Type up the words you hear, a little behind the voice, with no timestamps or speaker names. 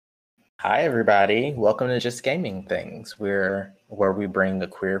Hi, everybody. Welcome to Just Gaming Things, where we bring a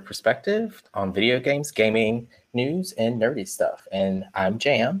queer perspective on video games, gaming, news, and nerdy stuff. And I'm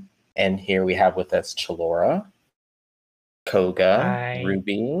Jam, and here we have with us Chalora, Koga, Hi.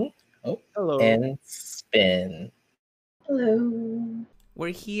 Ruby, Hello. and Spin. Hello. We're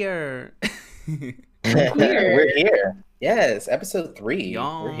here. We're here. We're here. Yes, episode 3.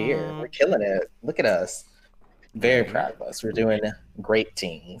 We're here. Yeah. We're killing it. Look at us. Very Right. proud of us. We're doing great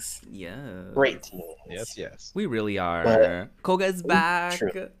things. Yeah. Great teams. Yes. We really are. But- Koga's back.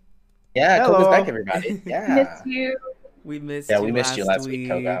 True. Yeah, Hello. Koga's back, everybody. Yeah. Miss you. We missed Yeah, you we missed you last week,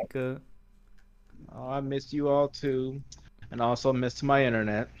 Koga. Oh, I missed you all too, and also missed my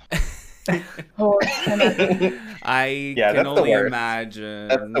internet. Oh, I Yeah, can that's the only worst. imagine.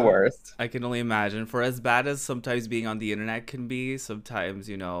 That's the worst. I can only imagine. For as bad as sometimes being on the internet can be, sometimes,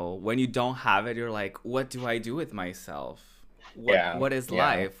 when you don't have it, you're like, what do I do with myself? What is Yeah.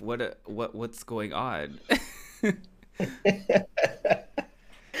 life? What's going on?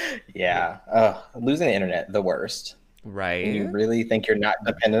 Yeah. Losing the internet, the worst. Right? You really think you're not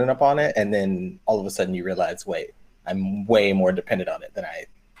dependent upon it, and then all of a sudden you realize, wait, I'm way more dependent on it than I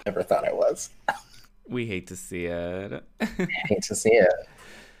ever thought I was. We hate to see it. I hate to see it.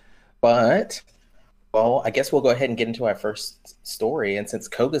 But, well, I guess we'll go ahead and get into our first story. And since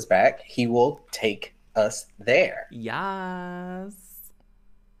Koga's back, he will take us there. Yes.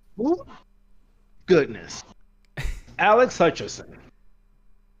 Ooh. Goodness. Alex Hutchison.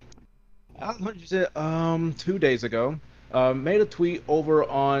 Alex Hutchison, 2 days ago, made a tweet over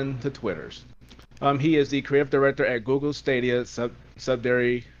on the Twitters. He is the creative director at Google Stadia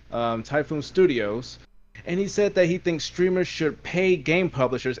subsidiary Typhoon Studios, and he said that he thinks streamers should pay game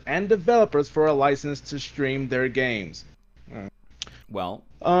publishers and developers for a license to stream their games. Well,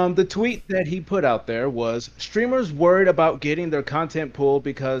 The tweet that he put out there was streamers worried about getting their content pulled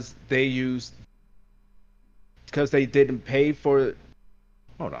because they didn't pay for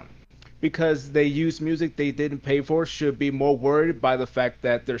because they use music they didn't pay for should be more worried by the fact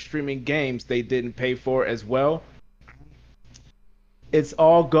that they're streaming games they didn't pay for as well. It's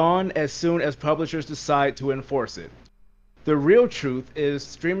all gone as soon as publishers decide to enforce it. The real truth is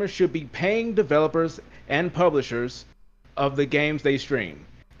streamers should be paying developers and publishers of the games they stream.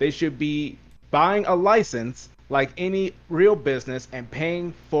 They should be buying a license like any real business and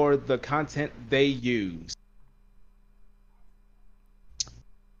paying for the content they use.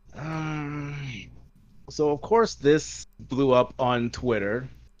 So of course this blew up on Twitter,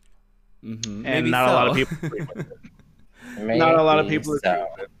 and maybe not a lot of so. people agree with it. Not a lot of people agree So.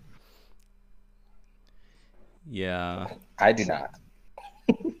 with it. Yeah. I do not.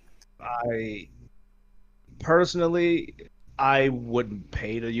 I personally, I wouldn't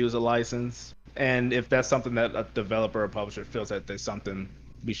pay to use a license, and if that's something that a developer or publisher feels that there's something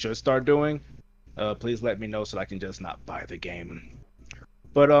we should start doing, please let me know so I can just not buy the game.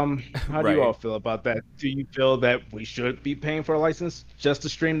 But how do you Right. all feel about that? Do you feel that we should be paying for a license just to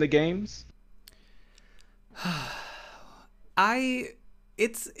stream the games?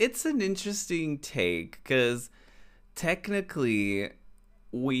 It's an interesting take because technically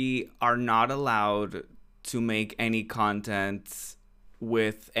we are not allowed to make any content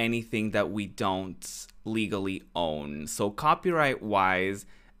with anything that we don't legally own. So copyright wise,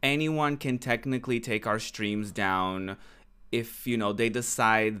 anyone can technically take our streams down if they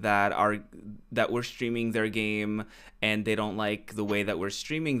decide that we're streaming their game and they don't like the way that we're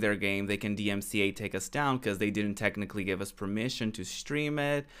streaming their game. They can DMCA take us down because they didn't technically give us permission to stream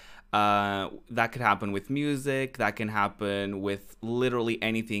it. That could happen with music. That can happen with literally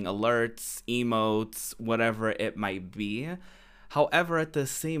anything, alerts, emotes, whatever it might be. However, at the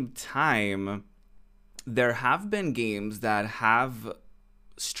same time, there have been games that have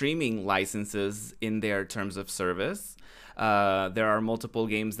streaming licenses in their terms of service. There are multiple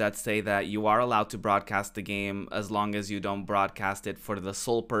games that say that you are allowed to broadcast the game as long as you don't broadcast it for the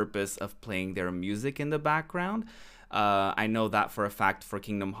sole purpose of playing their music in the background. I know that for a fact for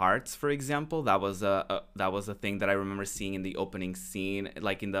Kingdom Hearts, for example. That was a thing that I remember seeing in the opening scene,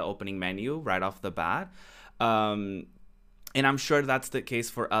 like in the opening menu right off the bat. And I'm sure that's the case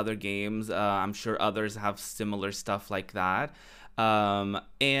for other games. I'm sure others have similar stuff like that. And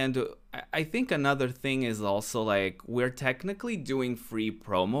I think another thing is also like we're technically doing free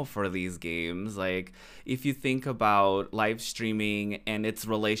promo for these games. Like if you think about live streaming and its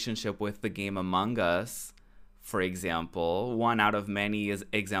relationship with the game Among Us, for example, one out of many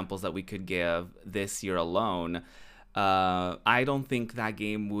examples that we could give this year alone. I don't think that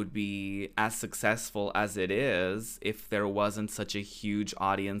game would be as successful as it is if there wasn't such a huge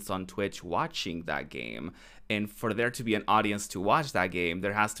audience on Twitch watching that game. And for there to be an audience to watch that game,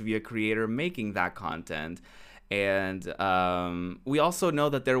 there has to be a creator making that content. And we also know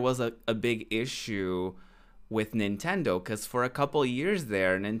that there was a big issue with Nintendo, because for a couple years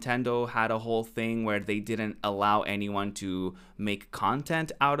there, Nintendo had a whole thing where they didn't allow anyone to make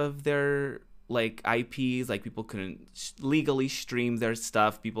content out of their like IPs. Like, people couldn't legally stream their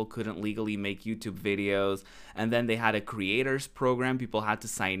stuff, people couldn't legally make YouTube videos, and then they had a creators program people had to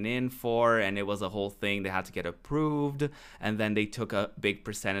sign in for, and it was a whole thing. They had to get approved, and then they took a big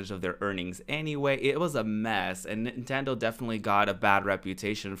percentage of their earnings anyway. It was a mess, and Nintendo definitely got a bad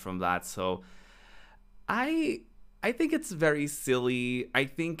reputation from that. So I think it's very silly. I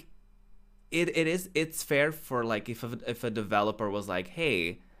think it's fair for, like, if a developer was like,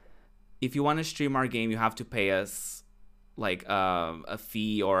 hey, if you want to stream our game, you have to pay us like a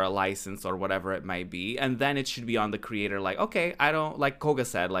fee or a license or whatever it might be, and then it should be on the creator. Like, okay, I don't, like Koga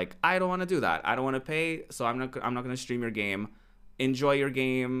said, like, I don't want to do that. I don't want to pay, so I'm not going to stream your game. Enjoy your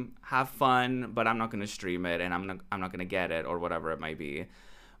game, have fun, but I'm not going to stream it, and I'm not going to get it or whatever it might be.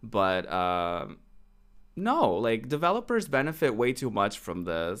 But no, like, developers benefit way too much from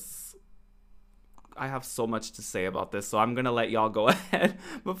this. I have so much to say about this, so I'm gonna let y'all go ahead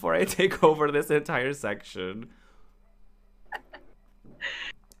before I take over this entire section.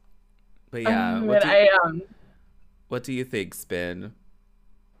 But yeah, what do you think, Spin?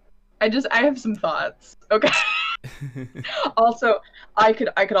 I have some thoughts. Okay. Also, I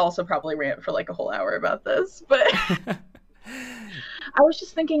could also probably rant for like a whole hour about this, but I was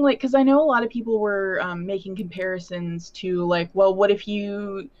just thinking, like, because I know a lot of people were making comparisons to, like, well, what if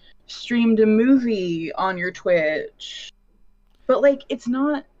you streamed a movie on your Twitch? But, like, it's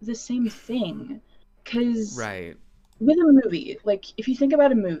not the same thing. Because right, with a movie, like, if you think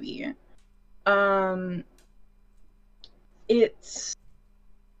about a movie, it's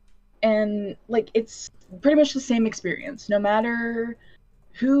pretty much the same experience, no matter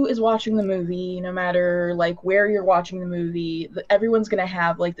who is watching the movie, no matter like where you're watching the movie. Everyone's gonna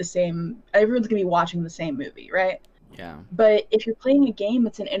have like everyone's gonna be watching the same movie, right? Yeah. But if you're playing a game,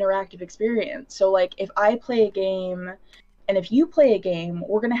 it's an interactive experience. So like, if I play a game and if you play a game,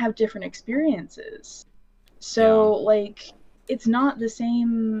 we're gonna have different experiences. So like, it's not the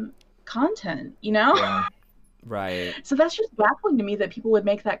same content, you know? Yeah. Right. So that's just baffling to me that people would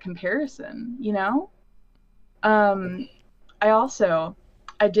make that comparison, you know?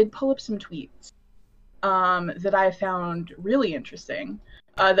 I did pull up some tweets that I found really interesting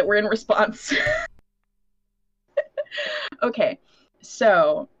that were in response. Okay,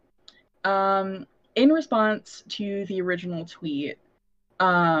 so in response to the original tweet,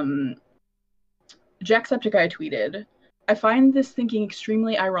 Jacksepticeye tweeted, "I find this thinking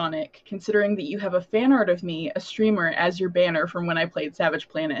extremely ironic, considering that you have a fan art of me, a streamer, as your banner from when I played Savage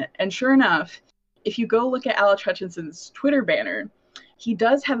Planet." And sure enough, if you go look at Alex Hutchinson's Twitter banner, he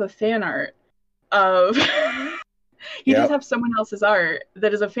does have a fan art of... he does have someone else's art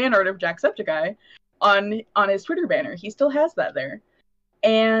that is a fan art of Jacksepticeye on his Twitter banner. He still has that there.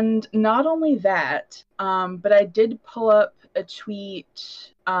 And not only that, but I did pull up a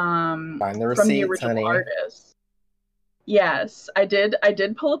tweet Find the from the receipts, original honey. artist. Yes, I did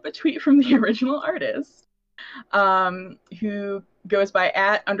pull up a tweet from the original artist, who goes by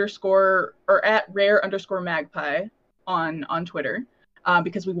 @rare_magpie on Twitter,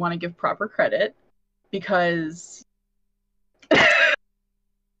 because we want to give proper credit, because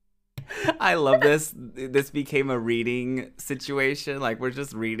I love this. This became a reading situation. Like, we're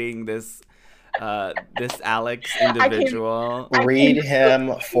just reading this Alex individual. Read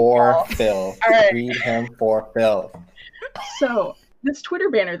him for Phil. Right. Read him for Phil. So this Twitter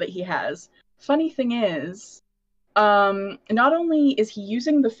banner that he has, funny thing is, not only is he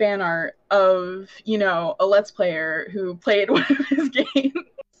using the fan art of, a Let's Player who played one of his games,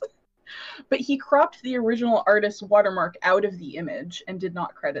 but he cropped the original artist's watermark out of the image and did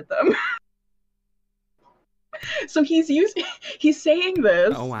not credit them. So he's saying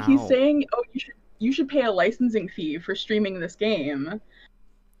this. Oh, wow. He's saying, "Oh, you should pay a licensing fee for streaming this game,"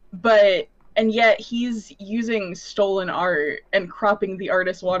 and yet he's using stolen art and cropping the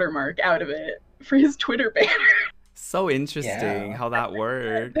artist's watermark out of it for his Twitter banner. So interesting how that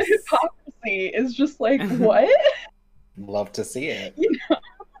works. The hypocrisy is just like, what? Love to see it.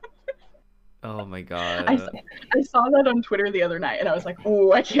 Oh my god. I saw that on Twitter the other night, and I was like,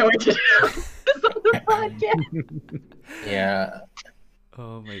 "Oh, I can't wait to do this on the podcast." Yeah.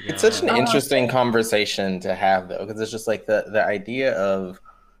 Oh my god. It's such an interesting conversation to have, though, because it's just like the idea of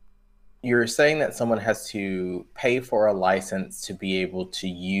you're saying that someone has to pay for a license to be able to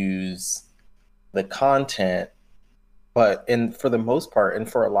use the content, but for the most part,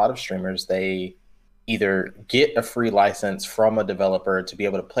 and for a lot of streamers, they either get a free license from a developer to be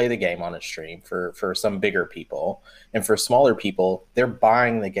able to play the game on a stream for some bigger people, and for smaller people, they're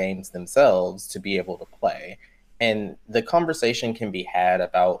buying the games themselves to be able to play. And the conversation can be had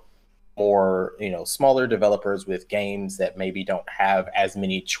about more, smaller developers with games that maybe don't have as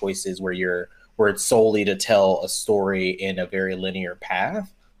many choices where it's solely to tell a story in a very linear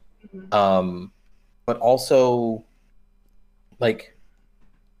path. But also, like,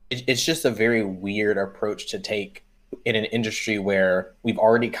 it's just a very weird approach to take in an industry where we've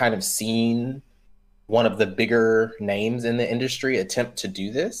already kind of seen one of the bigger names in the industry attempt to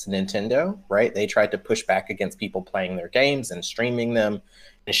do this, Nintendo, right? They tried to push back against people playing their games and streaming them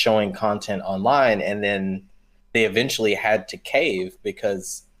and showing content online, and then they eventually had to cave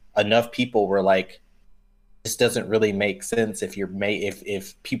because enough people were like, this doesn't really make sense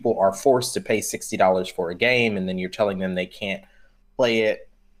if people are forced to pay $60 for a game and then you're telling them they can't play it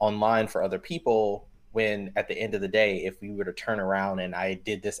online for other people, when at the end of the day, if we were to turn around and I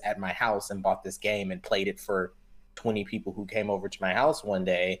did this at my house and bought this game and played it for 20 people who came over to my house one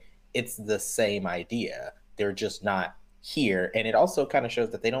day, it's the same idea. They're just not here. And it also kind of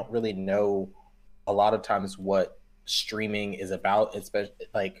shows that they don't really know a lot of times what streaming is about, especially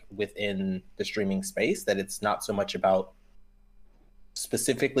like within the streaming space, that it's not so much about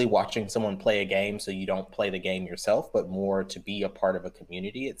specifically watching someone play a game so you don't play the game yourself, but more to be a part of a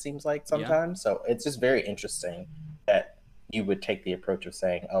community, it seems like sometimes. Yeah. So it's just very interesting that you would take the approach of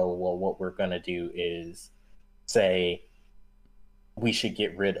saying, oh, well, what we're going to do is say we should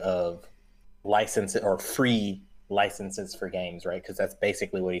get rid of licenses or free licenses for games, right? Because that's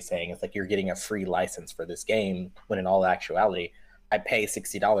basically what he's saying. It's like you're getting a free license for this game, when in all actuality, I pay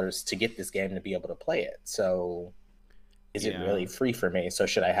 $60 to get this game to be able to play it. So is it really free for me? So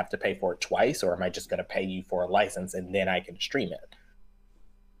should I have to pay for it twice, or am I just going to pay you for a license and then I can stream it?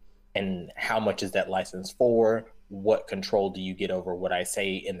 And how much is that license for? What control do you get over what I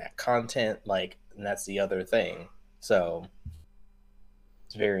say in that content? Like, and that's the other thing. So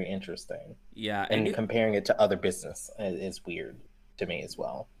it's very interesting. Yeah. And comparing it to other business is weird to me as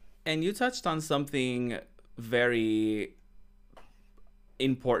well. And you touched on something very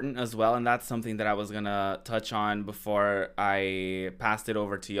important as well, and that's something that I was gonna touch on before I passed it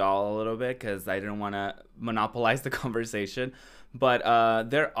over to y'all a little bit, because I didn't want to monopolize the conversation. But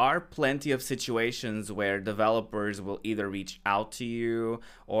there are plenty of situations where developers will either reach out to you,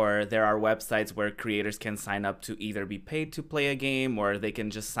 or there are websites where creators can sign up to either be paid to play a game, or they can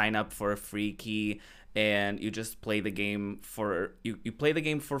just sign up for a free key and you just play the game for you play the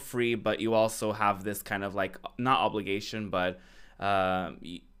game for free, but you also have this kind of like, not obligation, but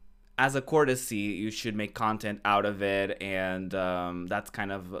as a courtesy, you should make content out of it, and that's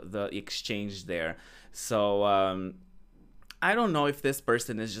kind of the exchange there. So I don't know if this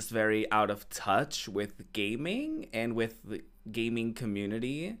person is just very out of touch with gaming and with the gaming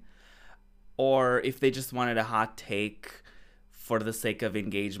community, or if they just wanted a hot take for the sake of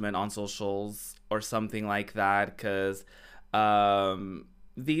engagement on socials or something like that, because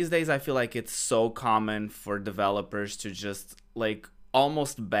these days I feel like it's so common for developers to just like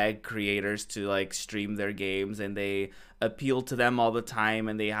almost beg creators to like stream their games, and they appeal to them all the time,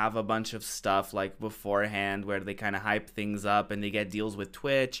 and they have a bunch of stuff like beforehand where they kind of hype things up, and they get deals with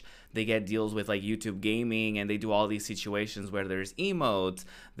Twitch, they get deals with like YouTube Gaming, and they do all these situations where there's emotes,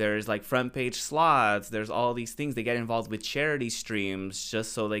 there's like front page slots, there's all these things. They get involved with charity streams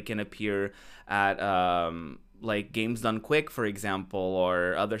just so they can appear at like Games Done Quick, for example,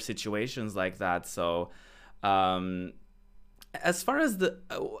 or other situations like that. So as far as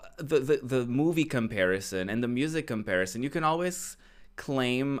the movie comparison and the music comparison, you can always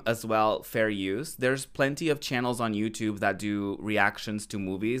claim as well fair use. There's plenty of channels on YouTube that do reactions to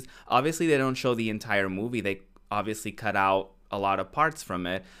movies. Obviously, they don't show the entire movie. They obviously cut out a lot of parts from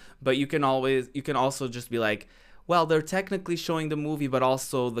it. But you can also just be like, well, they're technically showing the movie, but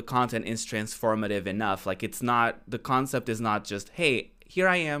also the content is transformative enough. Like, it's not, the concept is not just, hey, here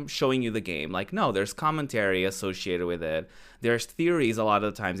I am showing you the game. Like, no, there's commentary associated with it. There's theories a lot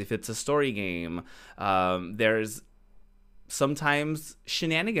of the times. If it's a story game, there's sometimes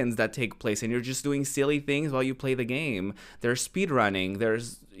shenanigans that take place, and you're just doing silly things while you play the game. There's speedrunning.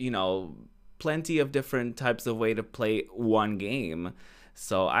 There's, plenty of different types of way to play one game.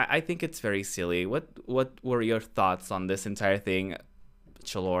 So I think it's very silly. What were your thoughts on this entire thing,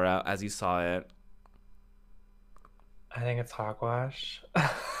 Chalora, as you saw it? I think it's hogwash.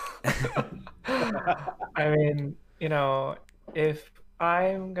 I mean, if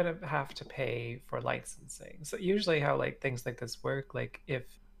I'm gonna have to pay for licensing. So usually how like things like this work, like if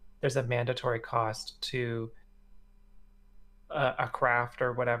there's a mandatory cost to a craft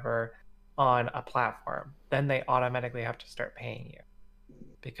or whatever on a platform, then they automatically have to start paying you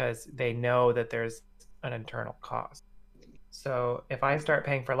because they know that there's an internal cost. So if I start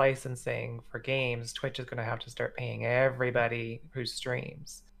paying for licensing for games, Twitch is going to have to start paying everybody who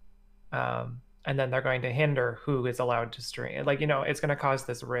streams. And then they're going to hinder who is allowed to stream. Like, it's going to cause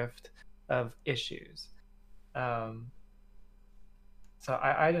this rift of issues. So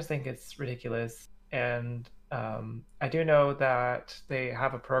I just think it's ridiculous. And I do know that they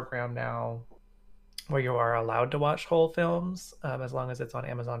have a program now where you are allowed to watch whole films as long as it's on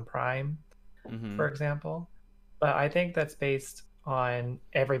Amazon Prime, for example. But I think that's based on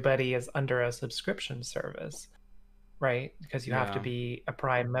everybody is under a subscription service, right? Because you have to be a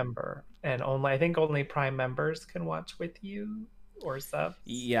Prime member, and I think only Prime members can watch with you or subs.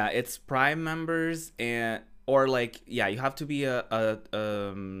 Yeah, it's Prime members or you have to be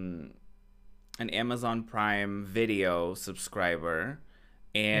an Amazon Prime Video subscriber,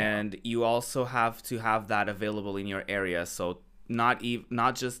 and you also have to have that available in your area. So not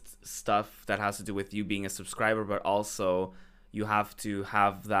just stuff that has to do with you being a subscriber, but also you have to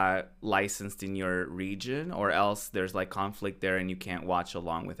have that licensed in your region, or else there's like conflict there and you can't watch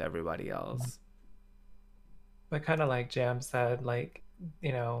along with everybody else. But kind of like Jam said, like,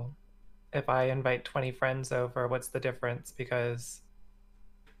 if I invite 20 friends over, what's the difference? Because,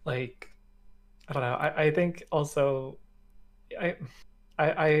 like, I don't know. I think also,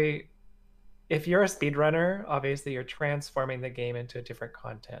 if you're a speedrunner, obviously you're transforming the game into a different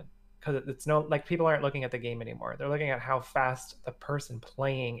content, because it's people aren't looking at the game anymore. They're looking at how fast the person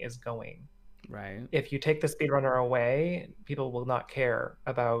playing is going. Right. If you take the speedrunner away, people will not care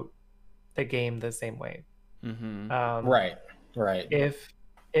about the game the same way. Right.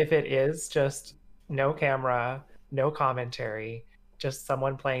 If it is just no camera, no commentary, just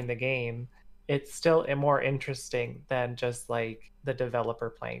someone playing the game, it's still more interesting than just like the developer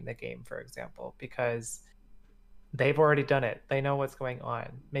playing the game, for example, because they've already done it. They know what's going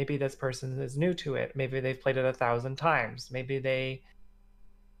on. Maybe this person is new to it. Maybe they've played it 1,000 times. Maybe they...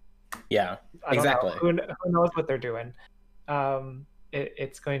 Yeah, exactly. Who knows what they're doing?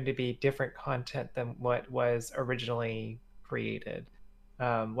 It's going to be different content than what was originally created.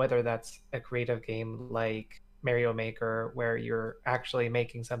 Whether that's a creative game like Mario Maker, where you're actually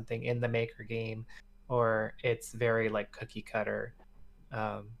making something in the Maker game, or it's very like cookie cutter.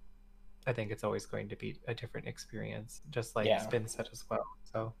 I think it's always going to be a different experience, just like Spin said as well.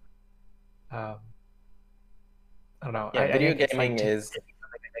 So, I don't know. Yeah, video gaming is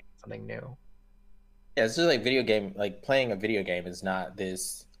something new. Yeah, it's just like video game. Like playing a video game is not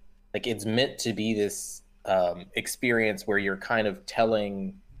this. Like it's meant to be this experience where you're kind of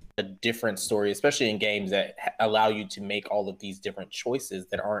telling a different story, especially in games that allow you to make all of these different choices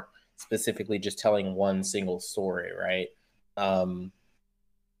that aren't specifically just telling one single story, right?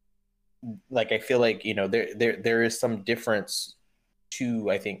 Like I feel like there is some difference to,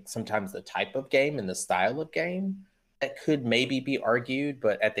 I think, sometimes the type of game and the style of game that could maybe be argued,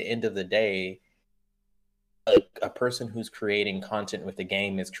 but at the end of the day, like a person who's creating content with the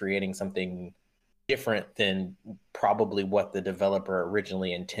game is creating something different than probably what the developer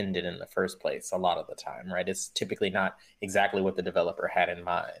originally intended in the first place a lot of the time, right? It's typically not exactly what the developer had in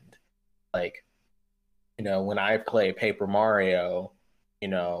mind. Like, when I play Paper Mario,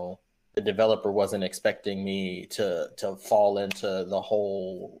 the developer wasn't expecting me to fall into the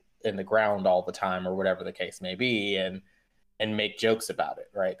hole in the ground all the time, or whatever the case may be, and make jokes about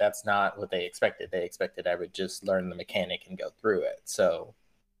it, right? That's not what they expected. They expected I would just learn the mechanic and go through it. So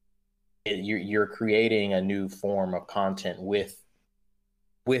you're creating a new form of content with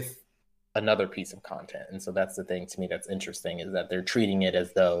another piece of content. And so that's the thing to me that's interesting, is that they're treating it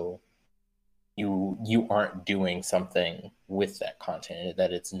as though you aren't doing something with that content,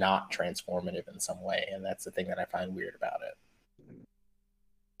 that it's not transformative in some way. And that's the thing that I find weird about it.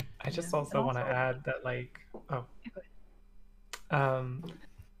 I just also want to add that, like,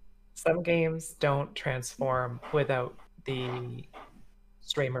 some games don't transform without the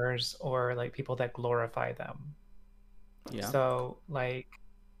streamers or like people that glorify them. Yeah. So like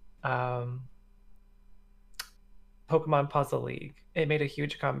Pokemon Puzzle League, it made a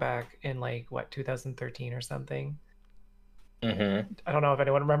huge comeback in like 2013 or something. Mm-hmm. I don't know if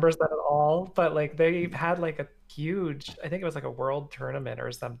anyone remembers that at all, but like they had like a huge, I think it was like a world tournament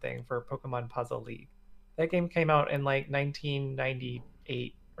or something for Pokemon Puzzle League. That game came out in like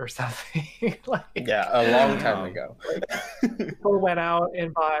 1998 or something. Like, Yeah, a long time ago. people went out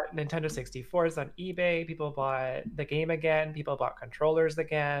and bought Nintendo 64s on eBay. People bought the game again. People bought controllers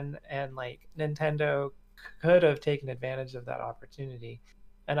again. And like Nintendo could have taken advantage of that opportunity.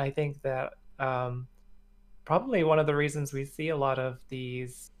 And I think that probably one of the reasons we see a lot of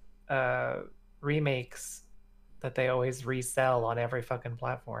these remakes that they always resell on every fucking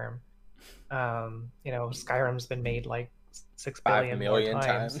platform. You know, Skyrim's been made like 6 5 billion million more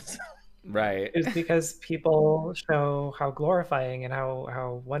times. Right. is because people show how glorifying and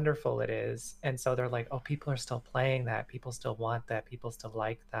how wonderful it is, and so they're like, oh, people are still playing that, people still want that, people still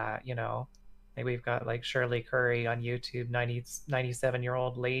like that, you know. Like we've got like Shirley Curry on YouTube,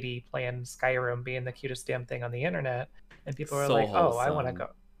 97-year-old lady playing Skyrim, being the cutest damn thing on the internet, and people are So like, oh, I want to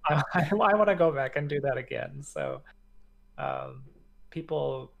wholesome. go, I want to go back and do that again. So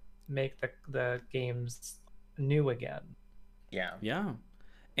people make the games new again. Yeah. Yeah.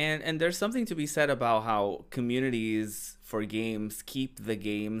 And there's something to be said about how communities for games keep the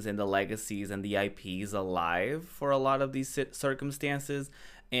games and the legacies and the IPs alive for a lot of these circumstances.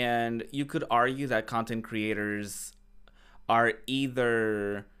 And you could argue that content creators are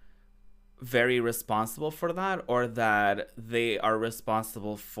either very responsible for that, or that they are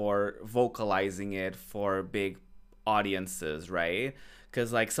responsible for vocalizing it for big audiences, right?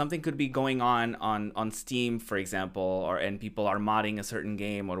 Because like something could be going on Steam, for example, or and people are modding a certain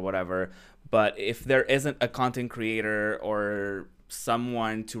game or whatever, but if there isn't a content creator or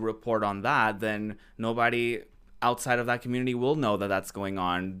someone to report on that, then nobody outside of that community will know that that's going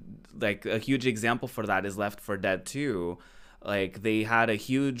on. Like a huge example for that is Left 4 Dead 2. Like they had a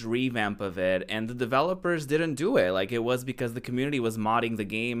huge revamp of it and the developers didn't do it. Like it was because the community was modding the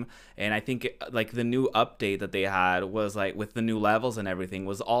game, and I think like the new update that they had was like with the new levels and everything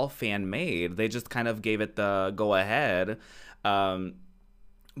was all fan made. They just kind of gave it the go ahead.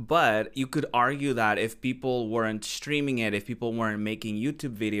 But you could argue that if people weren't streaming it, if people weren't making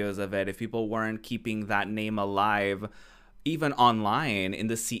YouTube videos of it, if people weren't keeping that name alive even online in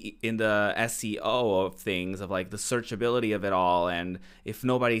the SEO of things, of like the searchability of it all, and if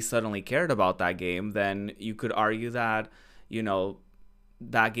nobody suddenly cared about that game, then you could argue that, you know,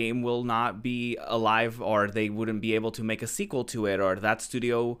 that game will not be alive, or they wouldn't be able to make a sequel to it, or that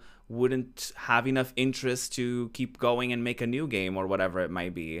studio wouldn't have enough interest to keep going and make a new game or whatever it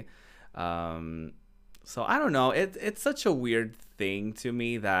might be. So I don't know. It's such a weird thing to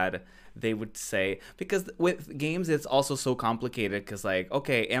me that they would say, because with games it's also so complicated, because like,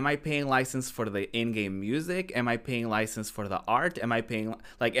 okay, am I paying license for the in-game music? Am I paying license for the art? Am I paying,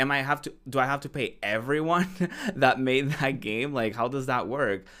 like, do I have to pay everyone that made that game? Like, how does that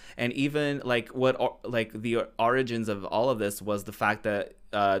work? And even like like the origins of all of this was the fact that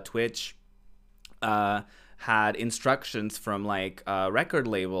Twitch had instructions from like record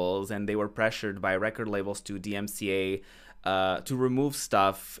labels, and they were pressured by record labels to DMCA to remove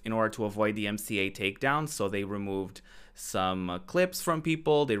stuff in order to avoid the DMCA takedown. So they removed some clips from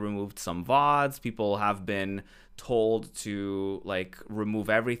people, they removed some VODs. People have been told to like remove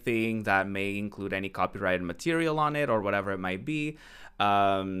everything that may include any copyrighted material on it or whatever it might be.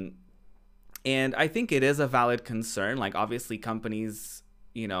 And I think it is a valid concern. Like obviously companies,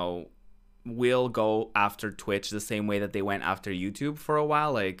 you know, will go after Twitch the same way that they went after YouTube for a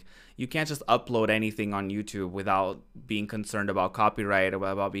while. Like you can't just upload anything on YouTube without being concerned about copyright, or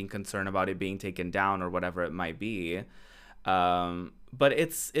about being concerned about it being taken down or whatever it might be. But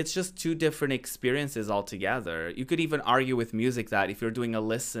it's just two different experiences altogether. You could even argue with music that if you're doing a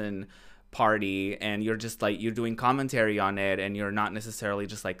listen party and you're just like, you're doing commentary on it and you're not necessarily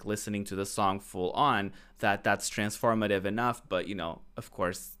just like listening to the song full on, that's transformative enough. But you know, of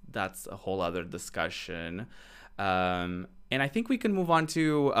course, that's a whole other discussion. And I think we can move on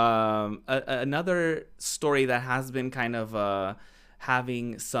to another story that has been kind of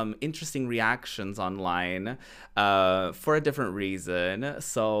having some interesting reactions online for a different reason.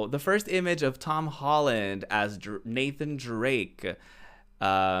 So the first image of Tom Holland as Nathan Drake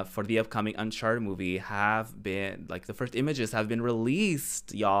for the upcoming Uncharted movie have been, like, the first images have been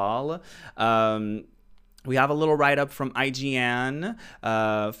released, y'all. We have a little write-up from IGN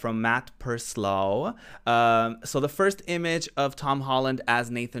from Matt Purslow. So the first image of Tom Holland as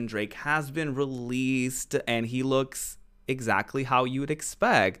Nathan Drake has been released, and he looks exactly how you would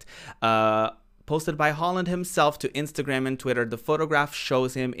expect. Posted by Holland himself to Instagram and Twitter, the photograph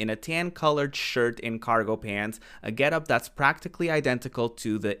shows him in a tan-colored shirt and cargo pants, a getup that's practically identical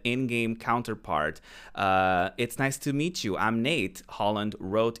to the in-game counterpart. It's nice to meet you. I'm Nate, Holland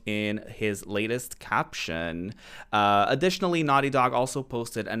wrote in his latest caption. Additionally, Naughty Dog also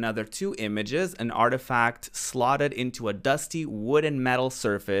posted another 2 images, an artifact slotted into a dusty wood and metal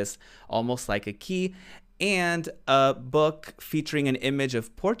surface, almost like a key, and a book featuring an image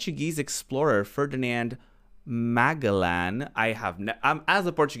of Portuguese explorer Ferdinand Magellan. As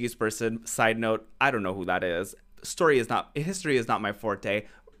a Portuguese person, side note, I don't know who that is. History is not my forte.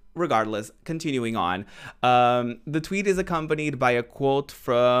 Regardless, continuing on. The tweet is accompanied by a quote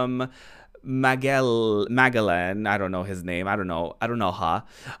from Magellan, I don't know his name, I don't know.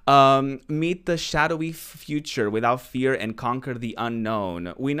 Meet the shadowy future without fear and conquer the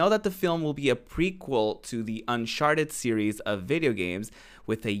unknown. We know that the film will be a prequel to the Uncharted series of video games,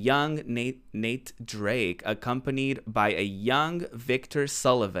 with a young Nate Drake accompanied by a young Victor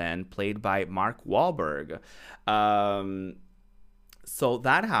Sullivan, played by Mark Wahlberg. So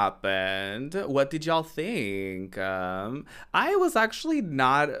that happened. What did y'all think? I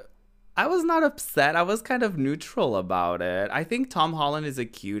was not upset. I was kind of neutral about it. I think Tom Holland is a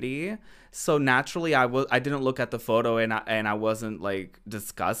cutie, so naturally I didn't look at the photo and I wasn't like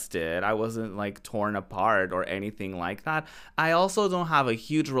disgusted. I wasn't like torn apart or anything like that. I also don't have a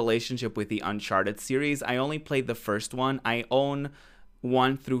huge relationship with the Uncharted series. I only played the first one. I own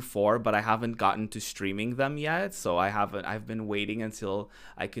 1 through 4, but I haven't gotten to streaming them yet, so I've been waiting until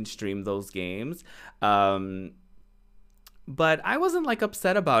I can stream those games. But I wasn't like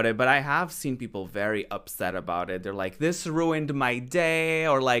upset about it, but I have seen people very upset about it. They're like, this ruined my day,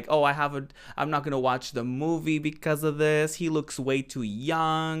 or like, oh, I'm not gonna watch the movie because of this. He looks way too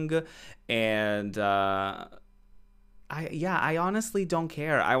young. And I honestly don't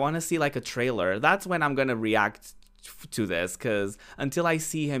care. I want to see like a trailer. That's when I'm gonna react to this, because until I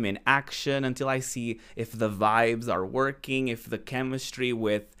see him in action, until I see if the vibes are working, if the chemistry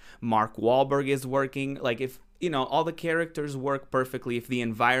with Mark Wahlberg is working, like if all the characters work perfectly, if the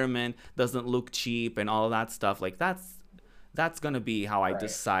environment doesn't look cheap and all of that stuff, like that's gonna be how I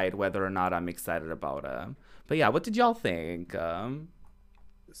decide whether or not I'm excited about it. But yeah, what did y'all think?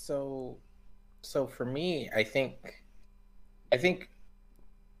 So for me, I think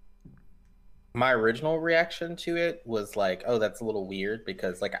my original reaction to it was like, oh, that's a little weird,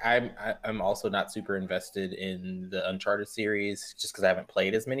 because like I'm also not super invested in the Uncharted series just because I haven't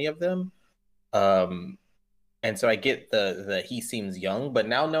played as many of them. And so I get the he seems young, but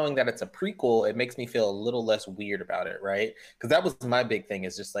now knowing that it's a prequel, it makes me feel a little less weird about it, right? Because that was my big thing,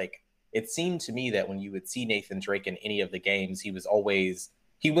 is just like, it seemed to me that when you would see Nathan Drake in any of the games, he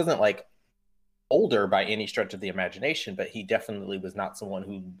wasn't like older by any stretch of the imagination, but he definitely was not someone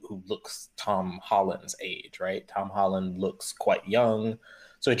who looks Tom Holland's age, right? Tom Holland looks quite young.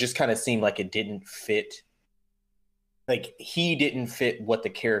 So it just kind of seemed like it didn't fit. Like, he didn't fit what the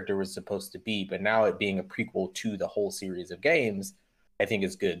character was supposed to be, but now it being a prequel to the whole series of games, I think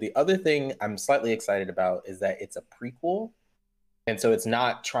is good. The other thing I'm slightly excited about is that it's a prequel, and so it's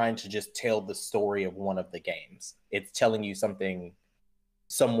not trying to just tell the story of one of the games. It's telling you something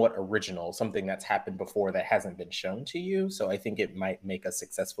somewhat original, something that's happened before that hasn't been shown to you. So I think it might make a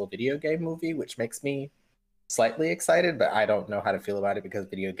successful video game movie, which makes me slightly excited, but I don't know how to feel about it because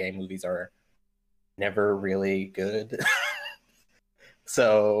video game movies are never really good.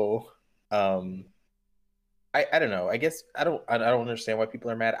 So I don't know. I guess I don't understand why people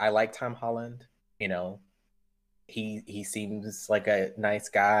are mad. I like Tom Holland. He seems like a nice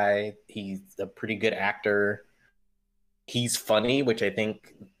guy. He's a pretty good actor. He's funny, which I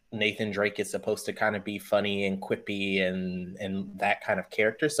think Nathan Drake is supposed to kind of be funny and quippy and that kind of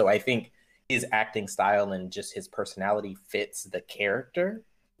character. So I think his acting style and just his personality fits the character.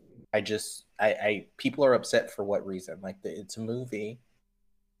 People are upset for what reason? Like, it's a movie.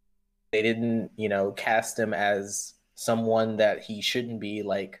 They didn't, cast him as someone that he shouldn't be,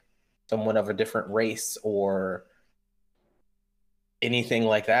 like someone of a different race or anything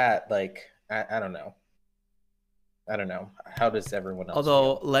like that. Like, I don't know. I don't know. How does everyone else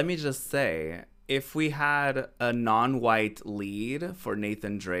Although, feel? let me just say, if we had a non-white lead for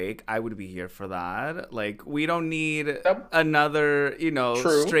Nathan Drake, I would be here for that. Like, we don't need another,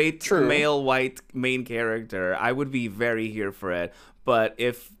 straight male white main character. I would be very here for it. But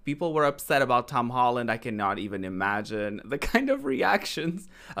if people were upset about Tom Holland, I cannot even imagine the kind of reactions,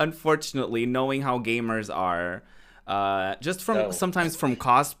 unfortunately, knowing how gamers are. Just from sometimes from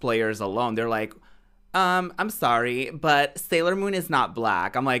cosplayers alone, they're like, I'm sorry, but Sailor Moon is not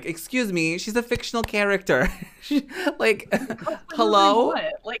black. I'm like, excuse me, she's a fictional character. Like, hello?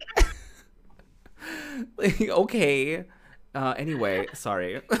 What? Like, Like, okay. Anyway,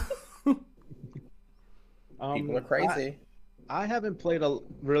 sorry. People are crazy. I haven't played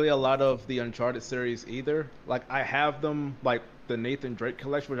really a lot of the Uncharted series either. Like I have them, like the Nathan Drake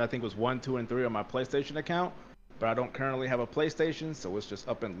collection, which I think was 1, 2, and 3 on my PlayStation account, but I don't currently have a PlayStation, so it's just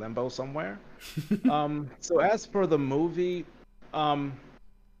up in limbo somewhere. So as for the movie, um,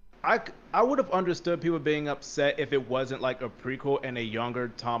 I would have understood people being upset if it wasn't like a prequel and a younger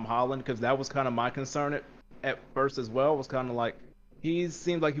Tom Holland, because that was kind of my concern at first as well. Was kind of like he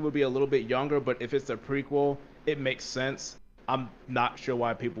seemed like he would be a little bit younger, but if it's a prequel, it makes sense. I'm not sure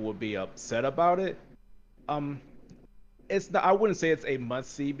why people would be upset about it. Um, it's not, I wouldn't say it's a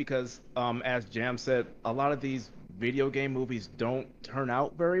must see because, as Jam said, a lot of these video game movies don't turn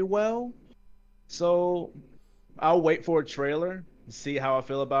out very well. So I'll wait for a trailer, see how I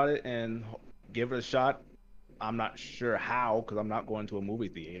feel about it, and give it a shot. I'm not sure how because I'm not going to a movie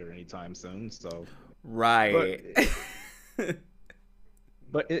theater anytime soon. So, Right.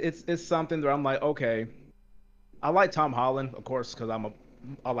 but it's something that I'm like, okay. I like Tom Holland, of course, because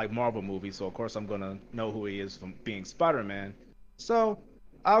I like Marvel movies, so of course I'm gonna know who he is from being Spider-Man. So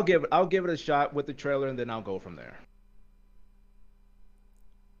I'll give it a shot with the trailer, and then I'll go from there.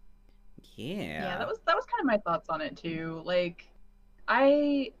 Yeah, that was kind of my thoughts on it too. Like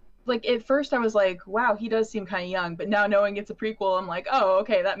I like at first I was like, wow, he does seem kind of young, but now knowing it's a prequel, I'm like, oh,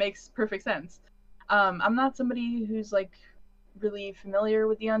 okay, that makes perfect sense. I'm not somebody who's like really familiar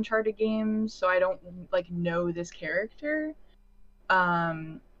with the Uncharted games, so I don't like know this character.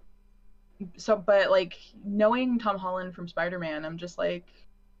 Um so but like knowing Tom Holland from Spider-Man, I'm just like,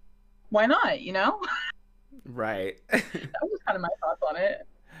 why not, you know? Right. That was just kind of my thoughts on it.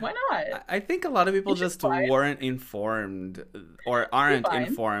 Why not? I think a lot of people just fine. weren't informed or aren't fine.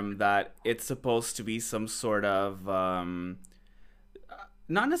 informed that it's supposed to be some sort of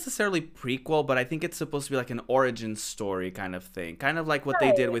not necessarily prequel, but I think it's supposed to be like an origin story kind of thing. Kind of like what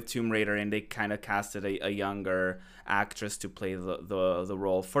they did with Tomb Raider, and they kind of casted a younger actress to play the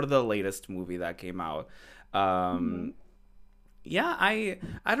role for the latest movie that came out. Yeah, I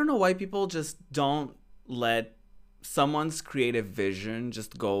don't know why people just don't let someone's creative vision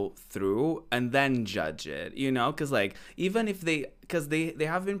just go through and then judge it, you know? Because like even if they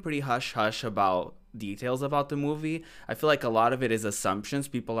have been pretty hush hush about details about the movie. I feel like a lot of it is assumptions.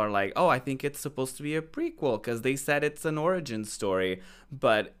 People are like, oh, I think it's supposed to be a prequel because they said it's an origin story,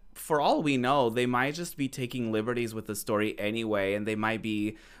 but for all we know, they might just be taking liberties with the story anyway, and they might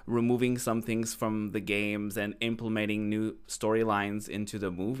be removing some things from the games and implementing new storylines into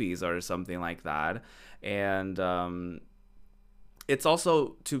the movies or something like that. And it's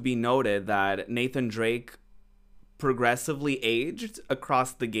also to be noted that Nathan Drake progressively aged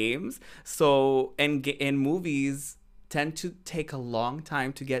across the games. So in movies tend to take a long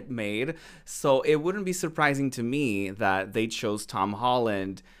time to get made. So it wouldn't be surprising to me that they chose Tom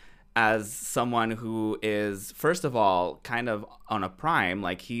Holland as someone who is, first of all, kind of on a prime,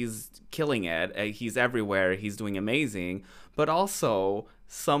 like he's killing it. He's everywhere. He's doing amazing. But also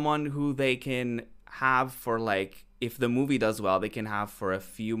someone who they can have for like, if the movie does well, they can have for a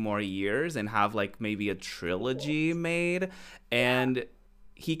few more years and have like maybe a trilogy made, and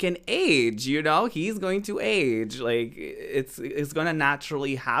he can age, you know, he's going to age, like it's going to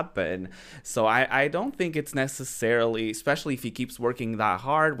naturally happen. So I don't think it's necessarily, especially if he keeps working that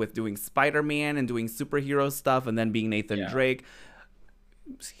hard with doing Spider-Man and doing superhero stuff and then being Nathan Drake,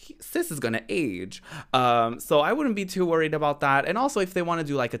 sis is gonna age. So I wouldn't be too worried about that. And also, if they want to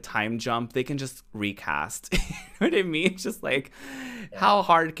do like a time jump, they can just recast. You know what I mean? It's just like, how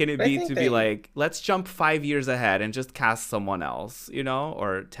hard can it be to be like, let's jump 5 years ahead and just cast someone else, you know,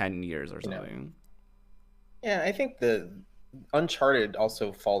 or 10 years or something. Yeah, I think the Uncharted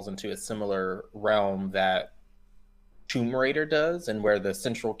also falls into a similar realm that Tomb Raider does, and where the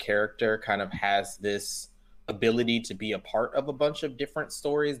central character kind of has this ability to be a part of a bunch of different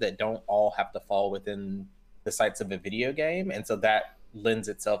stories that don't all have to fall within the sights of a video game. And so that lends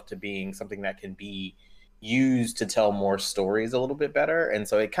itself to being something that can be used to tell more stories a little bit better. And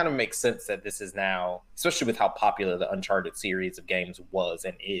so it kind of makes sense that this is now, especially with how popular the Uncharted series of games was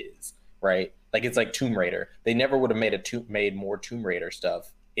and is, right? Like it's like Tomb Raider. They never would have made more Tomb Raider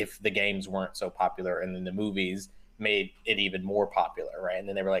stuff if the games weren't so popular, and then the movies made it even more popular, right? And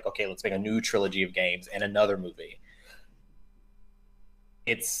then they were like, okay, let's make a new trilogy of games and another movie.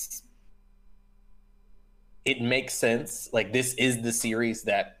 It makes sense. Like, this is the series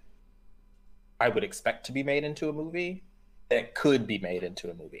that I would expect to be made into a movie, that could be made into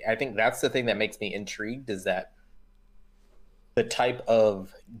a movie. I think that's the thing that makes me intrigued, is that the type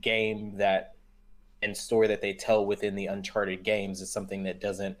of game that and story that they tell within the Uncharted games is something that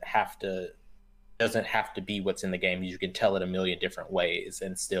doesn't have to doesn't have to be what's in the game. You can tell it a million different ways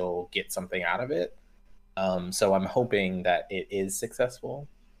and still get something out of it. So I'm hoping that it is successful.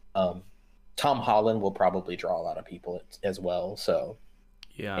 Tom Holland will probably draw a lot of people as well. So,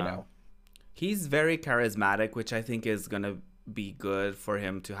 Yeah. you know, He's very charismatic, which I think is going to be good for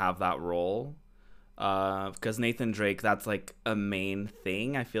him to have that role. Because Nathan Drake, that's like a main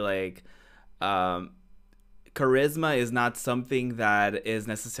thing. I feel like charisma is not something that is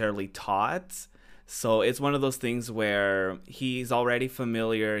necessarily taught. So it's one of those things where he's already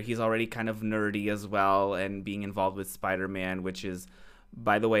familiar, he's already kind of nerdy as well, and being involved with Spider-Man, which is,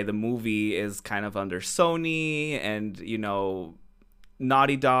 by the way, the movie is kind of under Sony and, you know,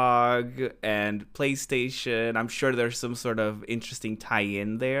 Naughty Dog and PlayStation. I'm sure there's some sort of interesting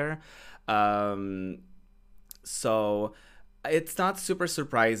tie-in there. So it's not super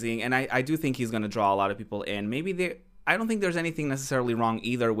surprising, and I do think he's going to draw a lot of people in. I don't think there's anything necessarily wrong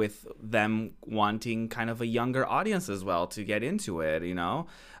either with them wanting kind of a younger audience as well to get into it, you know?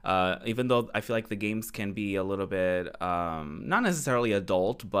 Even though I feel like the games can be a little bit, not necessarily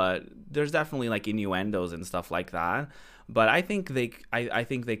adult, but there's definitely like innuendos and stuff like that. But I think I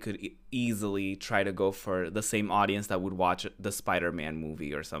think they could easily try to go for the same audience that would watch the Spider-Man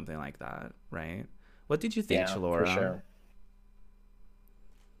movie or something like that, right? What did you think, Chalora? for sure.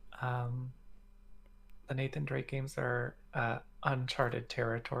 The Nathan Drake games are uncharted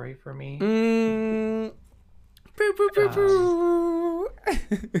territory for me. Boo, boo, boo, boo.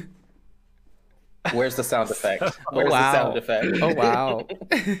 Where's the sound effect? Oh, Where's wow. the sound effect? Oh, wow.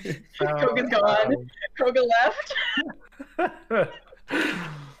 Koga's gone. Koga left.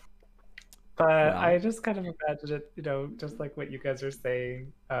 But I just kind of imagine it, you know, just like what you guys are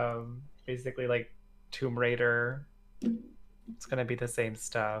saying. Basically, like Tomb Raider, it's going to be the same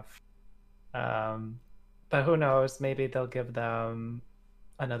stuff. But who knows? Maybe they'll give them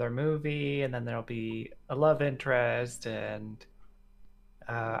another movie, and then there'll be a love interest. And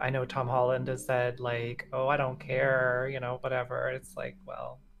I know Tom Holland has said, like, "Oh, I don't care," you know, whatever. It's like,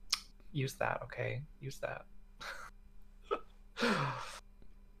 well, use that, okay? Use that.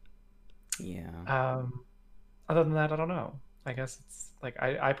 Yeah. Other than that, I don't know. I guess it's like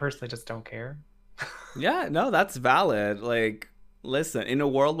I personally just don't care. Yeah, no, that's valid. Like, listen, in a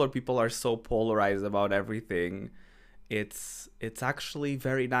world where people are so polarized about everything, it's actually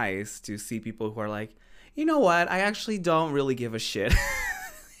very nice to see people who are like, you know what, I actually don't really give a shit.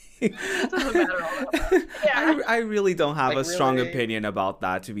 It doesn't matter all that. Yeah. I really don't have Like, a strong really? opinion about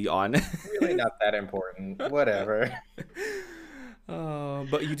that, to be honest. Really not that important. Whatever.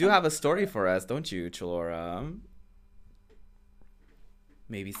 But you do have a story for us, don't you, Chalora?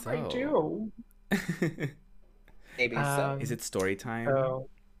 Maybe so. I do. Maybe so. Is it story time? So,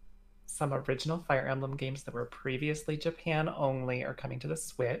 some original Fire Emblem games that were previously Japan only are coming to the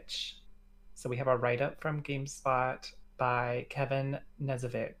Switch. So we have a write-up from GameSpot by Kevin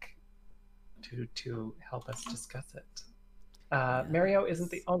Nezovic to help us discuss it. Mario isn't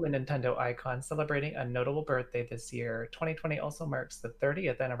the only Nintendo icon celebrating a notable birthday this year. 2020 also marks the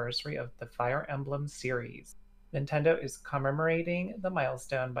 30th anniversary of the Fire Emblem series. Nintendo is commemorating the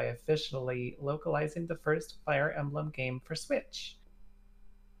milestone by officially localizing the first Fire Emblem game for Switch.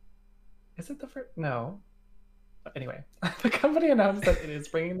 Is it the first? No. But anyway, the company announced that it is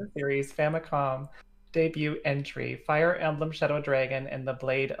bringing the series Famicom debut entry, Fire Emblem Shadow Dragon and the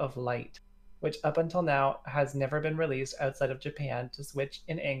Blade of Light, which up until now has never been released outside of Japan, to Switch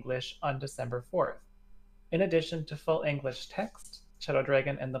in English on December 4th. In addition to full English text, Shadow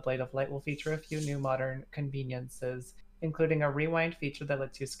Dragon and the Blade of Light will feature a few new modern conveniences, including a rewind feature that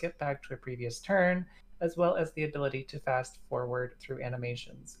lets you skip back to a previous turn, as well as the ability to fast forward through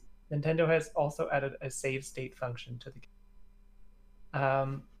animations. Nintendo has also added a save state function to the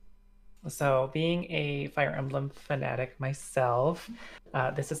game. So, being a Fire Emblem fanatic myself,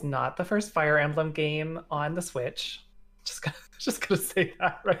 this is not the first Fire Emblem game on the Switch. Just gonna say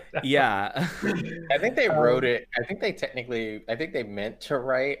that right now. Yeah. I think they wrote it. I think they meant to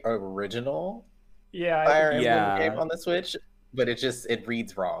write original Yeah. Fire Emblem Yeah. game on the Switch, but it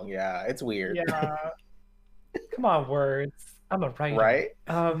reads wrong. Yeah, it's weird. Yeah. Come on, words. I'm a writer. Right?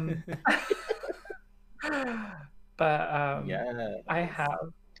 But Yeah.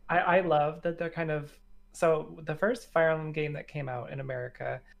 I love that they're kind of, so the first Fire Emblem game that came out in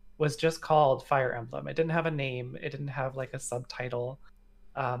America was just called Fire Emblem. It didn't have a name. It didn't have like a subtitle.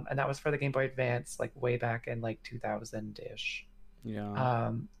 And that was for the Game Boy Advance, like way back in like 2000-ish.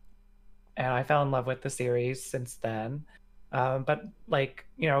 Yeah. And I fell in love with the series since then. But like,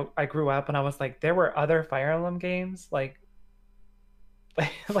 you know, I grew up and I was like, there were other Fire Emblem games. Like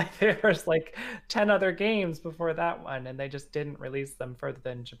there was like 10 other games before that one, and they just didn't release them further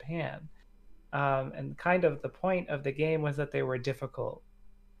than Japan. And kind of the point of the game was that they were difficult.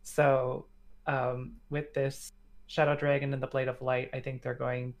 So with this Shadow Dragon and the Blade of Light, I think they're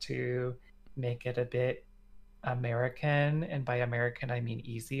going to make it a bit American, and by American I mean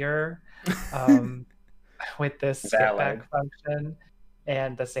easier, with this skip back function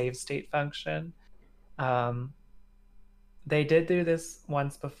and the save state function. They did do this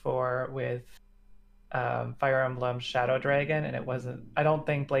once before with Fire Emblem Shadow Dragon, and it wasn't. I don't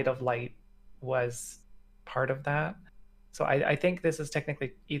think Blade of Light was part of that. So I think this is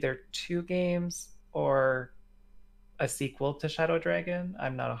technically either 2 games or a sequel to Shadow Dragon.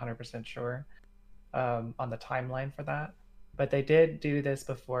 I'm not 100% sure on the timeline for that. But they did do this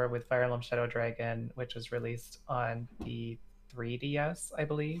before with Fire Emblem Shadow Dragon, which was released on the 3DS, I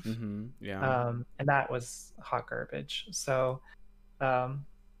believe. Yeah. And that was hot garbage. So no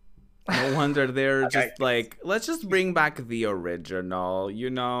wonder they're just like, let's just bring back the original, you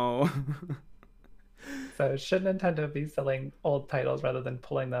know? So should Nintendo be selling old titles rather than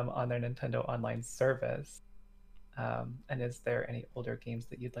pulling them on their Nintendo Online service? And is there any older games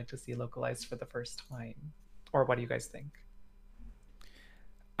that you'd like to see localized for the first time? Or what do you guys think?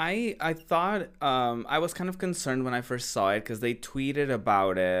 I thought I was kind of concerned when I first saw it because they tweeted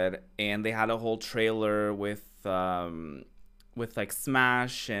about it and they had a whole trailer with like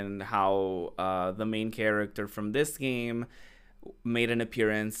Smash and how the main character from this game made an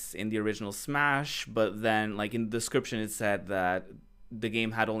appearance in the original Smash, but then like in the description it said that the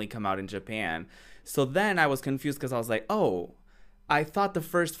game had only come out in Japan. So then I was confused because I was like, oh, I thought the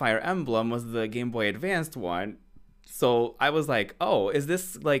first Fire Emblem was the Game Boy Advanced one. So I was like, oh, is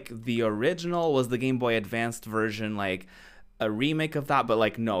this like the original? Was the Game Boy Advanced version like a remake of that? But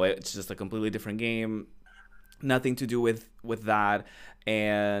like, no, it's just a completely different game. Nothing to do with that.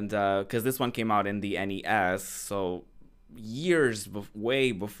 And because this one came out in the NES, so years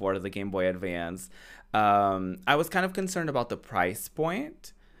way before the Game Boy Advance. I was kind of concerned about the price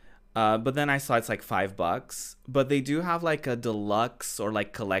point. But then I saw it's like $5. But they do have like a deluxe or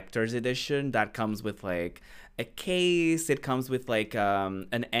like collector's edition that comes with like a case. It comes with like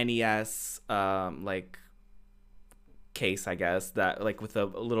an NES like case, I guess, that like with a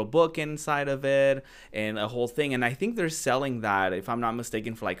little book inside of it and a whole thing. And I think they're selling that, if I'm not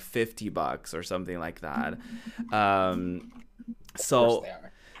mistaken, for like $50 or something like that. So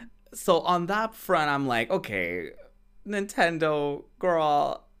on that front, I'm like, okay, Nintendo,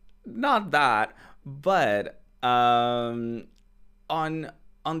 girl, not that. But on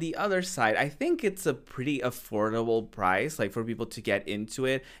the other side, I think it's a pretty affordable price, like for people to get into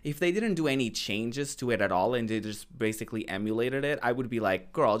it. If they didn't do any changes to it at all and they just basically emulated it, I would be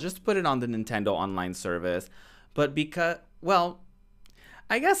like, girl, just put it on the Nintendo Online service. But because, well,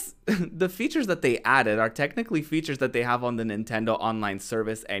 I guess the features that they added are technically features that they have on the Nintendo Online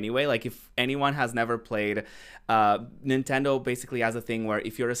service anyway. Like if anyone has never played, Nintendo basically has a thing where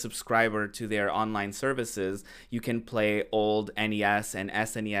if you're a subscriber to their online services, you can play old NES and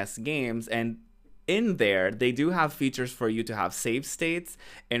SNES games. And in there, they do have features for you to have save states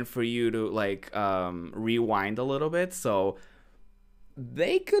and for you to like rewind a little bit. So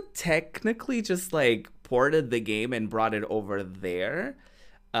they could technically just like ported the game and brought it over there.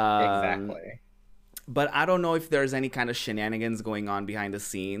 Exactly. But I don't know if there's any kind of shenanigans going on behind the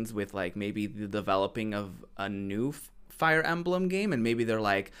scenes with like maybe the developing of a new Fire Emblem game, and maybe they're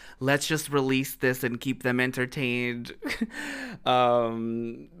like, let's just release this and keep them entertained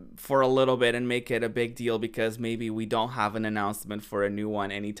for a little bit and make it a big deal because maybe we don't have an announcement for a new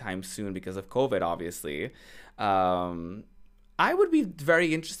one anytime soon because of COVID, obviously. I would be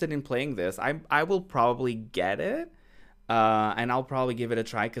very interested in playing this. I will probably get it. And I'll probably give it a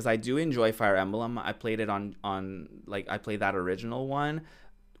try because I do enjoy Fire Emblem. I played it on like I played that original one.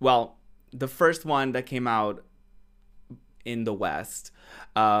 Well, the first one that came out in the West,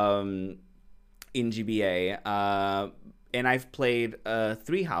 in GBA. And I've played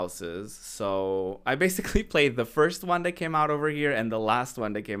 3 houses. So I basically played the first one that came out over here and the last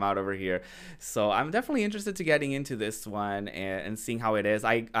one that came out over here. So I'm definitely interested to getting into this one and seeing how it is.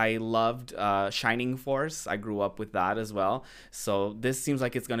 I loved Shining Force. I grew up with that as well. So this seems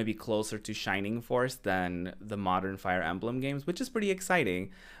like it's going to be closer to Shining Force than the modern Fire Emblem games, which is pretty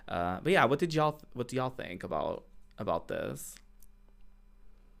exciting. But yeah, what do y'all think about this?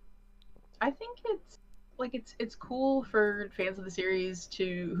 I think it's cool for fans of the series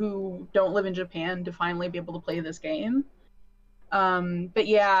who don't live in Japan to finally be able to play this game. But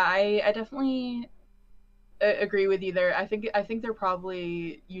yeah, I definitely agree with you there. I think they're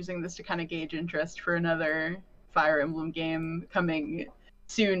probably using this to kind of gauge interest for another Fire Emblem game coming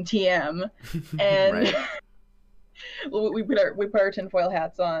soon, TM. And we put our tinfoil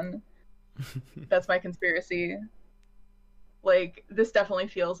hats on. That's my conspiracy. Like, this definitely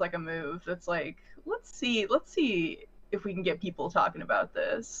feels like a move that's like, let's see if we can get people talking about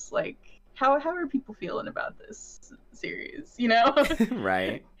this. Like, how are people feeling about this series, you know?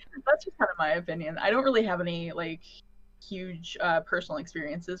 Right. That's just kind of my opinion. I don't really have any like huge personal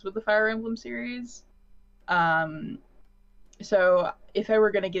experiences with the Fire Emblem series. So if I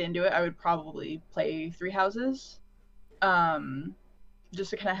were gonna get into it, I would probably play Three Houses, just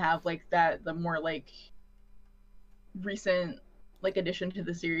to kind of have like the more like recent like addition to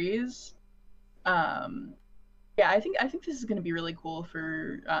the series. Yeah, I think this is gonna be really cool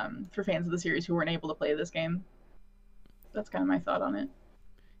for fans of the series who weren't able to play this game. That's kind of my thought on it.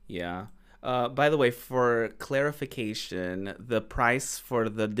 Yeah. By the way, for clarification, the price for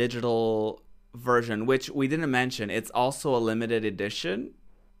the digital version, which we didn't mention, it's also a limited edition.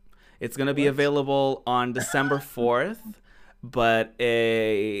 It's going to be available on December 4th, but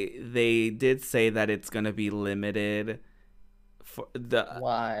they did say that it's going to be limited for the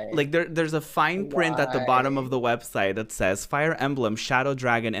Why? like there's a fine print at the bottom of the website that says Fire Emblem, Shadow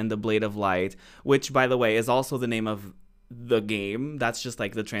Dragon, and the Blade of Light, which, by the way, is also the name of the game. That's just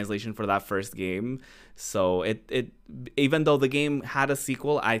like the translation for that first game. So it even though the game had a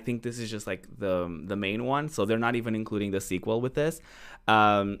sequel, I think this is just like the main one. So they're not even including the sequel with this.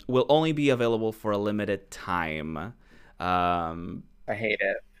 Will only be available for a limited time. I hate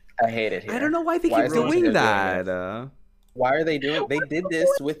it. I hate it here. I don't know why they keep doing that. Why are they doing? They did this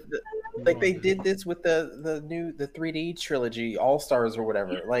with the, they did this with the 3D trilogy, All Stars or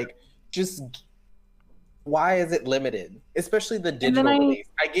whatever. Like, just why is it limited? Especially the digital release.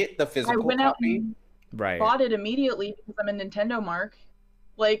 I get the physical went out copy. and Right. bought it immediately because I'm a Nintendo mark.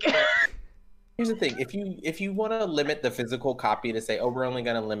 Like, Here's the thing: if you want to limit the physical copy to say, oh, we're only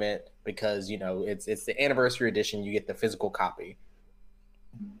going to limit because it's the anniversary edition, you get the physical copy.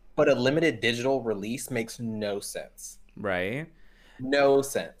 But a limited digital release makes no sense. Right. No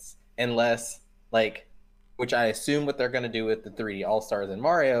sense unless which I assume what they're going to do with the 3D All Stars and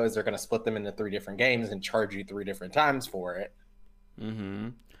Mario is they're going to split them into 3 different games and charge you 3 different times for it. Mm-hmm.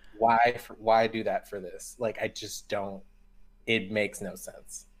 Why do that for this? Like, I just don't. It makes no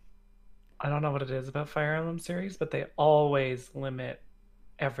sense. I don't know what it is about Fire Emblem series, but they always limit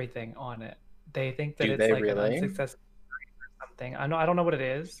everything on it. They think that it's like really? an unsuccessful or something. I don't know what it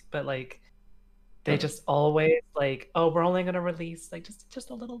is, but like they just always like, oh, we're only gonna release like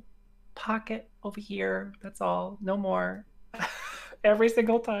just a little pocket over here. That's all. No more. Every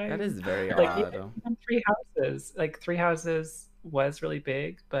single time. That is very like odd. even Three Houses. Like Three Houses was really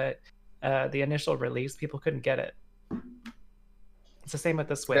big, but the initial release people couldn't get it. It's the same with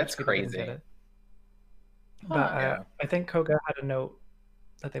the Switch. That's people didn't crazy. get it. But yeah. I think Koga had a note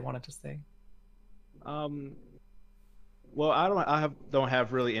that they wanted to say. Well, I don't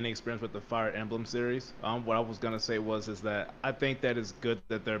have really any experience with the Fire Emblem series. What I was gonna say is that I think that it's good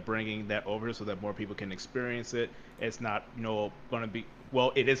that they're bringing that over so that more people can experience it. It's not, gonna be,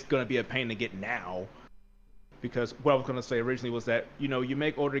 well, it is gonna be a pain to get now, because what I was gonna say originally was that you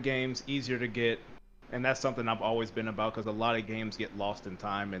make older games easier to get, and that's something I've always been about because a lot of games get lost in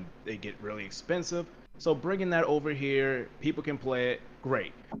time and they get really expensive. So bringing that over here, people can play it,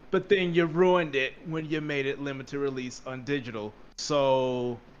 great. But then you ruined it when you made it limited release on digital.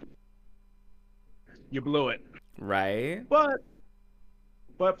 So you blew it. Right. But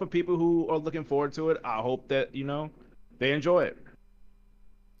for people who are looking forward to it, I hope that, they enjoy it.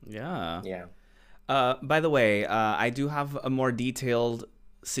 Yeah. Yeah. By the way, I do have a more detailed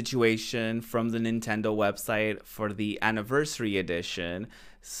situation from the Nintendo website for the anniversary edition.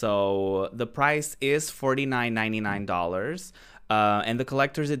 So the price is $49.99. And the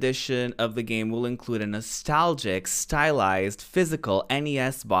collector's edition of the game will include a nostalgic, stylized, physical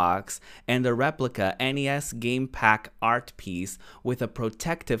NES box and a replica NES Game Pack art piece with a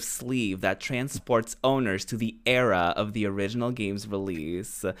protective sleeve that transports owners to the era of the original game's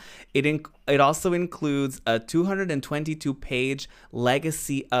release. It also includes a 222-page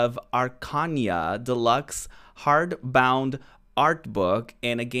Legacy of Arcania Deluxe hardbound art book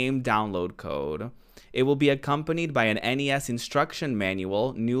and a game download code. It will be accompanied by an NES instruction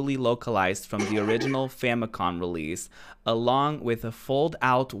manual, newly localized from the original Famicom release, along with a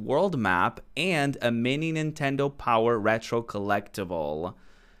fold-out world map and a mini Nintendo Power Retro collectible.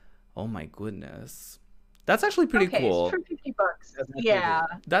 Oh my goodness. That's actually pretty cool. So for $50. Yeah.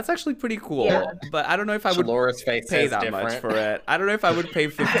 That's actually pretty cool. Yeah. But I don't know if I would Laura's face pay says that different. much for it. I don't know if I would pay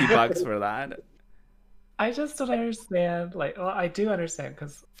 $50 for that. I just don't understand. Well, I do understand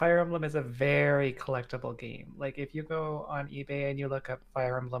because Fire Emblem is a very collectible game. Like, if you go on eBay and you look up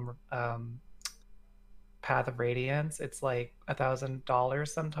Fire Emblem Path of Radiance, it's like $1,000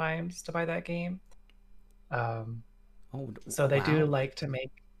 sometimes to buy that game. So they do like to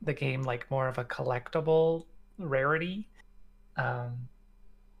make the game like more of a collectible rarity.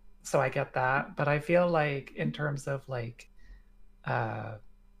 So I get that, but I feel like in terms of like fandom,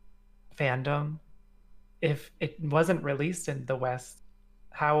 if it wasn't released in the West,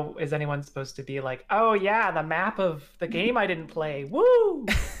 how is anyone supposed to be like, oh yeah, the map of the game I didn't play, woo,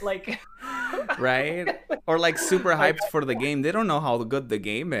 like right? Or like super hyped for the game. They don't know how good the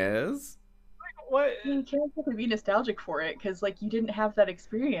game is. what? I mean, you can't really be nostalgic for it because like you didn't have that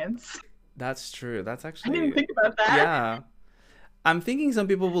experience. That's true. That's I actually didn't think about that. yeah. I'm thinking some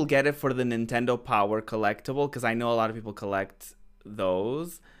people will get it for the Nintendo Power collectible because I know a lot of people collect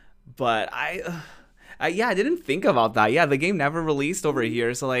those. But I didn't think about that. Yeah, the game never released over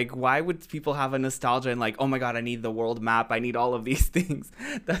here. So like, why would people have a nostalgia and like, oh my God, I need the world map. I need all of these things.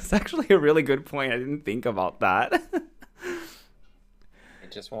 That's actually a really good point. I didn't think about that. They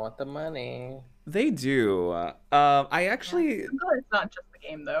just want the money. They do. I actually, I'm glad it's not just the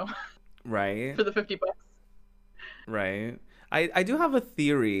game though. right. For the $50. Right. I do have a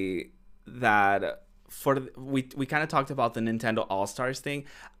theory that we kind of talked about the Nintendo All-Stars thing.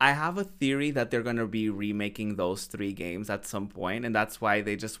 I have a theory that they're going to be remaking those 3 games at some point, and that's why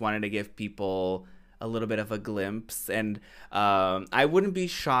they just wanted to give people a little bit of a glimpse. And I wouldn't be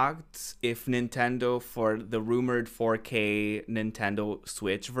shocked if Nintendo, for the rumored 4K Nintendo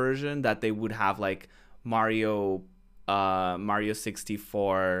Switch version, that they would have like Mario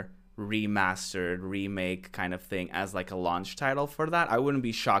 64 remastered remake kind of thing as like a launch title for that. I wouldn't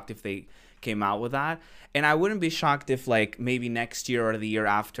be shocked if they came out with that, and I wouldn't be shocked if like maybe next year or the year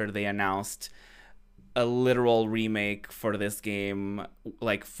after they announced a literal remake for this game,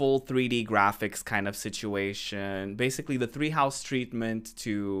 like full 3D graphics kind of situation, basically the Treehouse treatment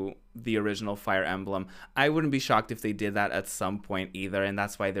to the original Fire Emblem. I wouldn't be shocked if they did that at some point either, and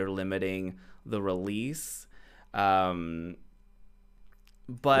that's why they're limiting the release.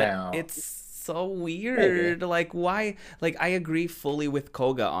 But Now, it's so weird. maybe. Like, why? Like, I agree fully with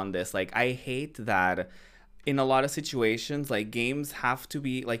Koga on this. Like, I hate that in a lot of situations, like, games have to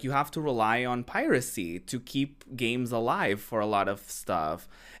be, like, you have to rely on piracy to keep games alive for a lot of stuff.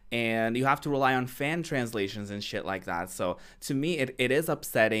 And you have to rely on fan translations and shit like that. So, to me, it is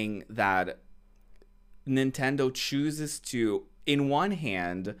upsetting that Nintendo chooses to, in one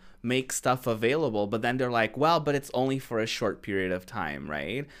hand, make stuff available, but then they're like, well, but it's only for a short period of time,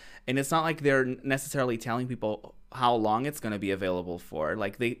 right? And it's not like they're necessarily telling people how long it's going to be available for.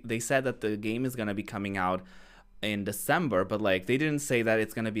 Like they said that the game is going to be coming out in December, but like they didn't say that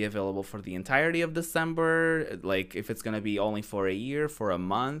it's going to be available for the entirety of December, like if it's going to be only for a year, for a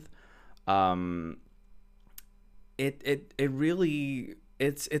month. It really,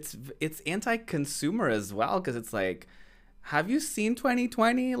 it's anti-consumer as well, because it's like, have you seen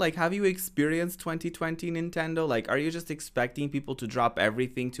 2020? Like, have you experienced 2020 Nintendo? Like, are you just expecting people to drop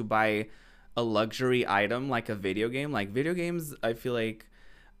everything to buy a luxury item like a video game? Like, video games, I feel like,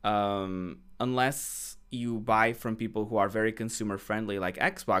 unless you buy from people who are very consumer friendly, like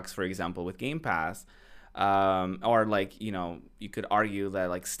Xbox, for example, with Game Pass, or like, you know, you could argue that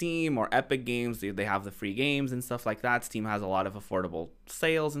like Steam or Epic Games, they have the free games and stuff like that. Steam has a lot of affordable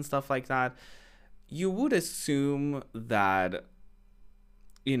sales and stuff like that. You would assume that,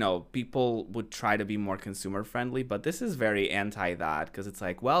 you know, people would try to be more consumer friendly, but this is very anti that, because it's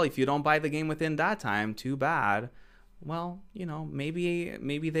like, well, if you don't buy the game within that time, too bad. Well, you know, maybe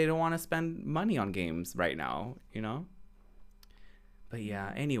they don't want to spend money on games right now, you know? But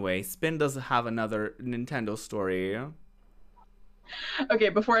yeah, anyway, Spin does have another Nintendo story. Okay,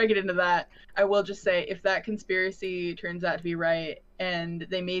 before I get into that, I will just say if that conspiracy turns out to be right and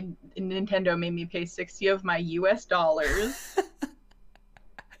Nintendo made me pay 60 of my US dollars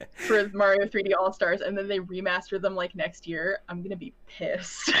for Mario 3D All-Stars and then they remaster them like next year, I'm gonna be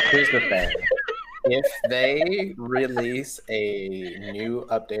pissed. Here's the thing. If they release a new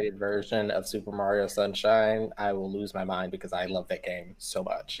updated version of Super Mario Sunshine, I will lose my mind because I love that game so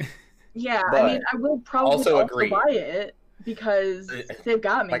much. Yeah, But I mean, I will probably also also agree. buy it because they've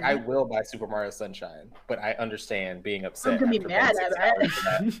got me. Like, I will buy Super Mario Sunshine, but I understand being upset. I'm gonna be after mad paying at $6 for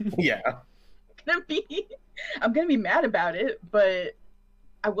that. Yeah. I'm gonna be mad about it, but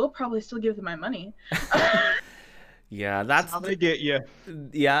I will probably still give them my money. Yeah, that's How they get you.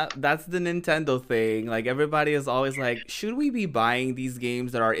 yeah, that's the Nintendo thing. Like, everybody is always like, should we be buying these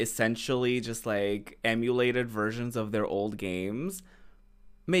games that are essentially just like emulated versions of their old games?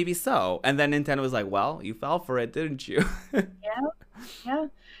 Maybe so. And then Nintendo was like, well, you fell for it, didn't you? Yeah.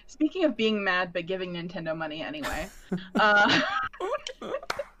 Speaking of being mad but giving Nintendo money anyway,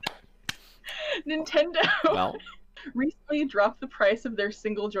 Nintendo Well, recently dropped the price of their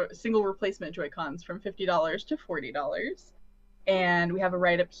single replacement Joy-Cons from $50 to $40. And we have a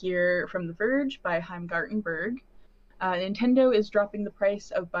write-up here from The Verge by Chaim Gartenberg. Nintendo is dropping the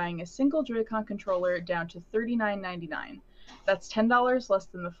price of buying a single Joy-Con controller down to $39.99. That's $10 less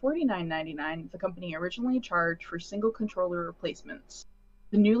than the $49.99 the company originally charged for single controller replacements.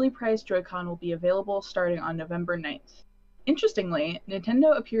 The newly priced Joy-Con will be available starting on November 9th. Interestingly,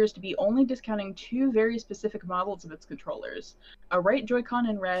 Nintendo appears to be only discounting two very specific models of its controllers, a right Joy-Con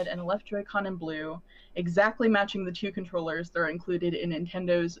in red and a left Joy-Con in blue, exactly matching the two controllers that are included in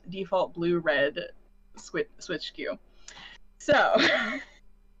Nintendo's default blue-red Switch SKU. So,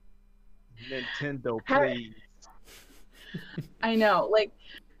 Nintendo, please. I know, like,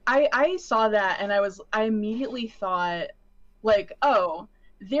 I saw that and I immediately thought, like, oh,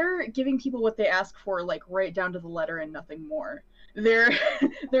 they're giving people what they ask for, like, right down to the letter and nothing more. They're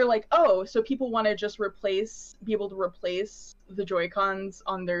like, oh, so people want to just be able to replace the Joy-Cons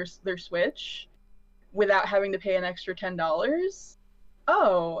on their Switch without having to pay an extra $10?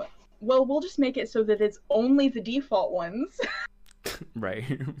 Oh, well, we'll just make it so that it's only the default ones.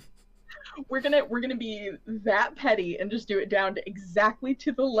 right. We're gonna be that petty and just do it down to exactly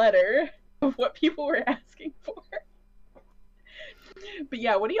to the letter of what people were asking for. But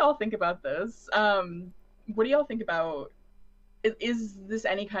yeah, what do y'all think about this? What do y'all think about? Is this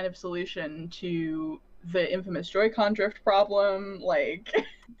any kind of solution to the infamous Joy-Con drift problem? Like,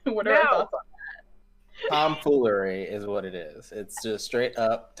 what are our thoughts on that? Tomfoolery is what it is. It's just straight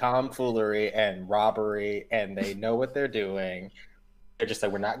up tomfoolery and robbery, and they know what they're doing. They're just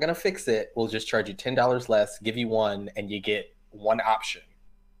like, we're not gonna fix it. We'll just charge you $10 less, give you one, and you get one option.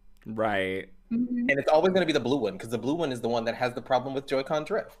 Right. And it's always going to be the blue one, because the blue one is the one that has the problem with Joy-Con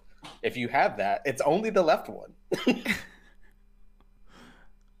drift. If you have that, it's only the left one.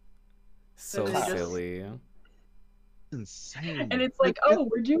 So silly. Insane. And it's like, oh,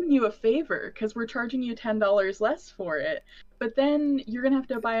 we're doing you a favor because we're charging you $10 less for it. But then you're going to have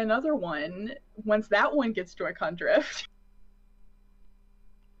to buy another one once that one gets Joy-Con drift.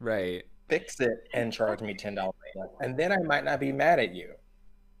 Right. Fix it and charge me $10 less. And then I might not be mad at you.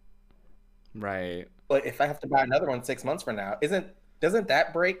 Right. But if I have to buy another one 6 months from now, doesn't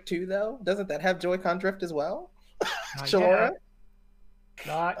that break too, though? Doesn't that have Joy-Con drift as well? Shalora?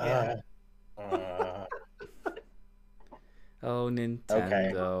 Not yet. Oh, Nintendo.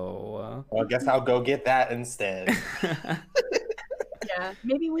 Okay. Well, I guess I'll go get that instead. Yeah,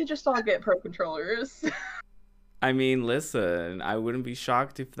 maybe we just all get Pro controllers. I mean, listen, I wouldn't be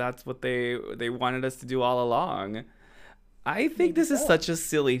shocked if that's what they wanted us to do all along. I think this is such a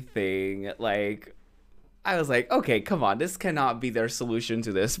silly thing. Like, I was like, okay, come on, this cannot be their solution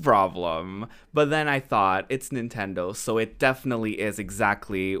to this problem. But then I thought, it's Nintendo, so it definitely is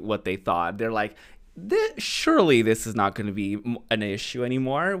exactly what they thought. They're like, surely this is not going to be an issue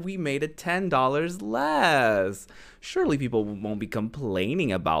anymore. We made it $10 less. Surely people won't be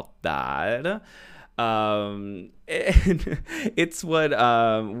complaining about that. And it's what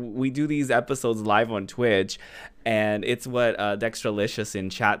we do these episodes live on Twitch, and it's what Dextralicious in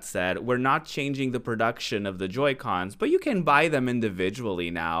chat said. We're not changing the production of the Joy-Cons, but you can buy them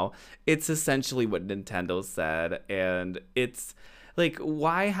individually now. It's essentially what Nintendo said, and it's like,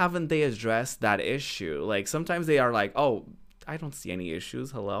 why haven't they addressed that issue? Like, sometimes they are like, oh, I don't see any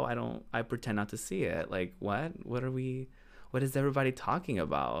issues. Hello, I pretend not to see it. Like, what is everybody talking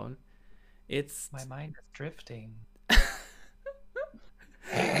about? My mind is drifting.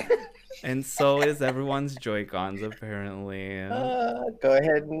 And so is everyone's Joy-Cons, apparently. Go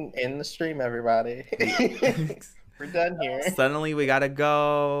ahead and end the stream, everybody. We're done here. Suddenly we gotta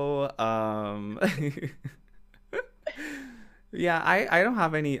go. Yeah, I don't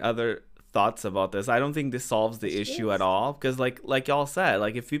have any other thoughts about this. I don't think this solves the issue at all. Because like y'all said,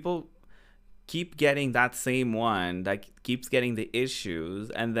 like, if people keep getting that same one that keeps getting the issues,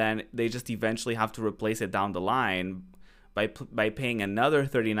 and then they just eventually have to replace it down the line by paying another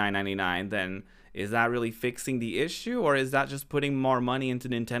 $39.99, then is that really fixing the issue, or is that just putting more money into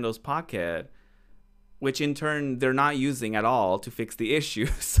Nintendo's pocket, which in turn they're not using at all to fix the issue?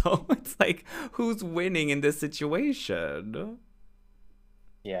 So it's like, who's winning in this situation?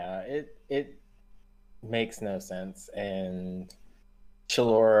 Yeah, it makes no sense, and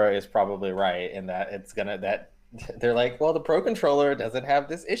Shalora is probably right in that they're like, well, the Pro controller doesn't have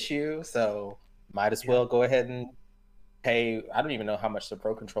this issue, so might as well go ahead and pay. I don't even know how much the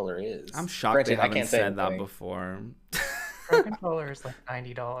Pro controller is. I'm shocked they haven't said that before. Pro controller is like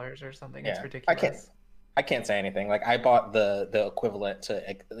 $90 or something. Yeah, it's ridiculous. I can't say anything. Like, I bought the equivalent to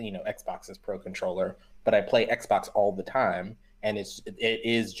Xbox's Pro controller, but I play Xbox all the time, and it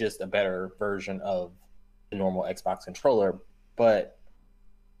is just a better version of the normal Xbox controller. But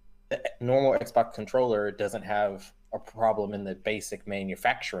the normal Xbox controller doesn't have a problem in the basic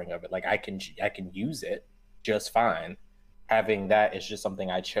manufacturing of it. Like I can use it just fine. Having that is just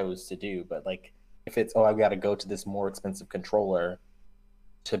something I chose to do. But like if it's I've got to go to this more expensive controller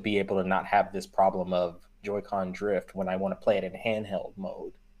to be able to not have this problem of Joy-Con drift when I want to play it in handheld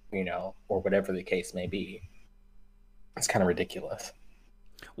mode, you know, or whatever the case may be. It's kind of ridiculous.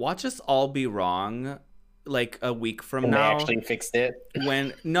 Watch us all be wrong like a week from And now. they actually fixed it.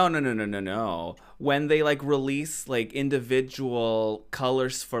 When no. When they like release like individual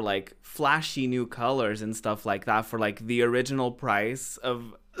colors for like flashy new colors and stuff like that for like the original price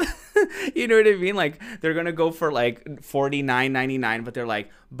of you know what I mean? Like they're gonna go for like $49.99, but they're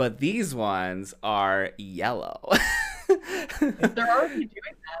like, but these ones are yellow. They're already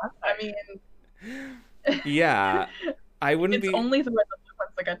doing that. I mean, yeah, I wouldn't it's be only the red and blue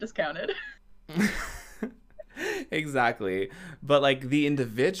ones that got discounted. Exactly. But like the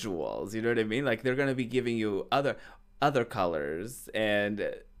individuals, you know what I mean? Like they're gonna be giving you other colors,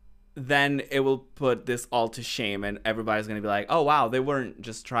 and then it will put this all to shame, and everybody's gonna be like, oh wow, they weren't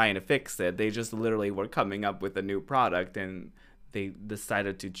just trying to fix it, they just literally were coming up with a new product and they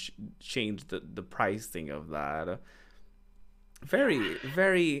decided to change the pricing of that. Very,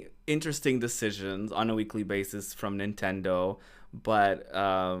 very interesting decisions on a weekly basis from Nintendo, but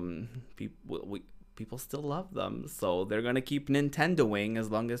people still love them, so they're gonna keep Nintendoing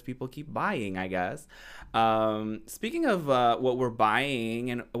as long as people keep buying, I guess. Speaking of what we're buying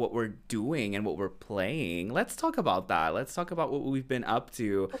and what we're doing and what we're playing, let's talk about that. Let's talk about what we've been up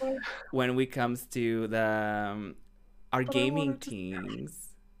to when it comes to the our gaming teams.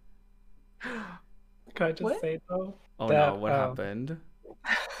 Can I just What? say though? Oh that, no, what happened?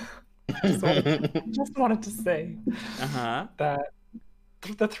 Just wanted to say Uh-huh. that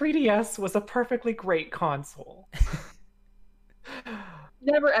the 3DS was a perfectly great console.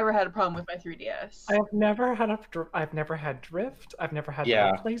 Never ever had a problem with my 3DS. I've never had drift. I've never had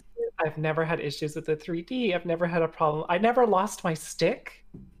Yeah. to replace it. I've never had issues with the 3D. I've never had a problem. I never lost my stick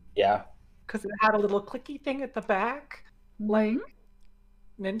Yeah. because it had a little clicky thing at the back. Like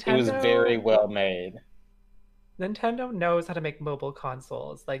Nintendo. It was very well made. Nintendo knows how to make mobile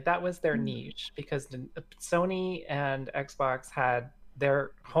consoles. Like that was their niche because Sony and Xbox had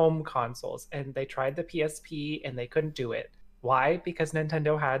their home consoles and they tried the PSP and they couldn't do it. Why? Because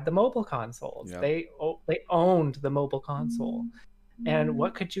Nintendo had the mobile consoles. Yep. They owned the mobile console. And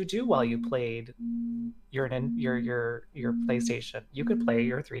what could you do while you played your PlayStation? You could play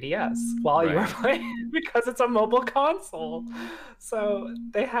your 3DS while you were Right. playing because it's a mobile console. So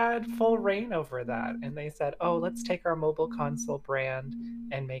they had full reign over that, and they said, "Oh, let's take our mobile console brand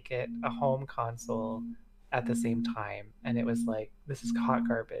and make it a home console at the same time." And it was like, this is hot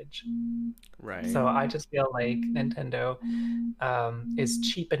garbage. Right. So I just feel like Nintendo is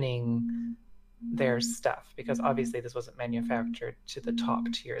cheapening their stuff because obviously this wasn't manufactured to the top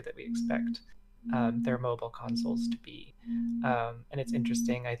tier that we expect their mobile consoles to be. And it's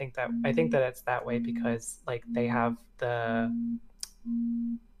interesting. I think that it's that way because like they have the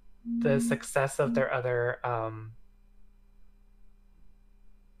success of their other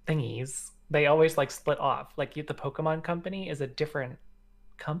thingies. They always like split off. Like the Pokemon company is a different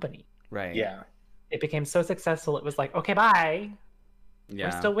company. Right. Yeah. It became so successful it was like, okay, bye. Yeah.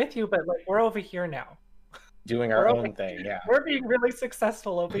 We're still with you, but like we're over here now. Doing our We're own okay. thing. Yeah. We're being really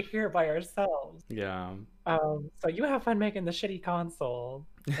successful over here by ourselves. Yeah. So you have fun making the shitty console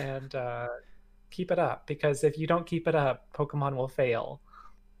and keep it up because if you don't keep it up, Pokemon will fail.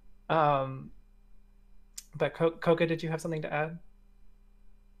 But Koga, did you have something to add?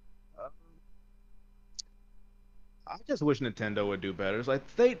 I just wish Nintendo would do better. It's like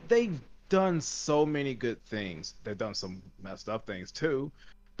they've done so many good things. They've done some messed up things too.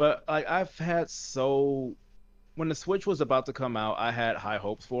 But like I've had when the Switch was about to come out, I had high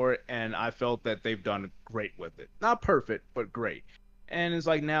hopes for it, and I felt that they've done great with it. Not perfect, but great. And it's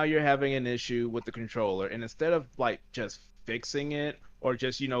like now you're having an issue with the controller, and instead of like just fixing it or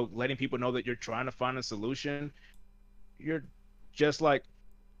just letting people know that you're trying to find a solution, you're just like,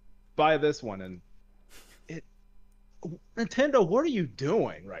 buy this one. And Nintendo, what are you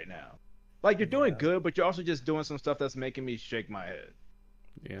doing right now? Like you're doing good, but you're also just doing some stuff that's making me shake my head.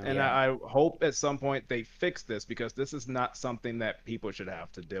 Yeah. And I hope at some point they fix this because this is not something that people should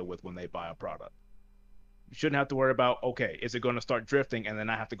have to deal with when they buy a product. You shouldn't have to worry about, okay, is it going to start drifting and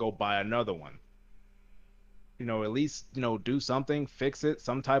then I have to go buy another one? At least, do something, fix it,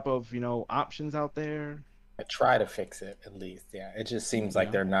 some type of, options out there. I try to fix it at least. Yeah. It just seems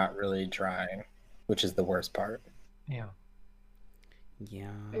like they're not really trying, which is the worst part. Yeah.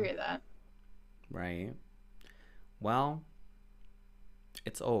 Yeah. I hear that. Right. Well,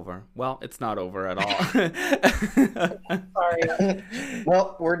 it's over. Well, it's not over at all. Sorry.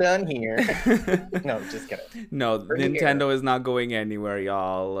 Well, we're done here. No, just kidding. No, We're here. Nintendo is not going anywhere,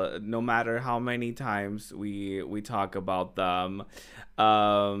 y'all. No matter how many times we talk about them,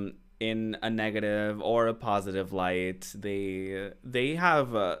 in a negative or a positive light, they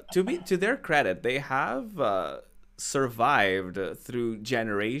have to their credit, they have survived through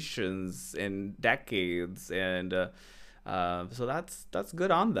generations and decades, and so that's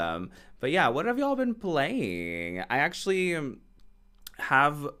good on them. But yeah, what have y'all been playing? I actually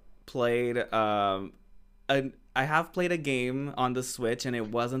have played I have played a game on the Switch, and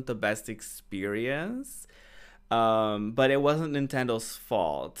it wasn't the best experience. But it wasn't Nintendo's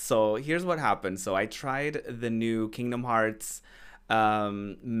fault. So here's what happened. So I tried the new Kingdom Hearts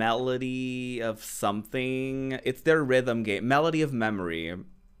Melody of something. It's their rhythm game, Melody of Memory.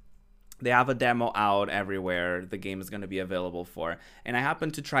 They have a demo out everywhere. The game is going to be available for, and I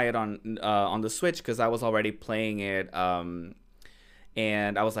happened to try it on the Switch because I was already playing it.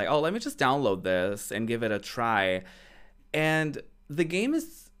 And I was like, oh, let me just download this and give it a try. And the game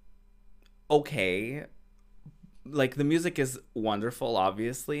is okay. Like, the music is wonderful,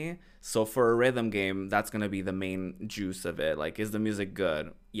 obviously. So for a rhythm game, that's going to be the main juice of it. Like, is the music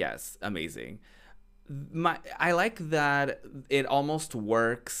good? Yes, amazing. I like that it almost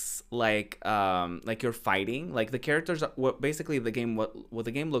works like you're fighting. Like, the characters are, what basically the game what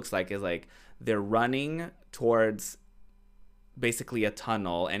the game looks like is like they're running towards basically a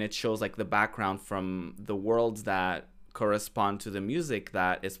tunnel, and it shows like the background from the worlds that correspond to the music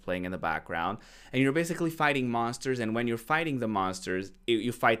that is playing in the background, and you're basically fighting monsters. And when you're fighting the monsters,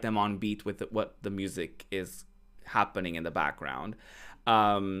 you fight them on beat with what the music is happening in the background.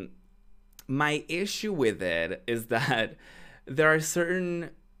 My issue with it is that there are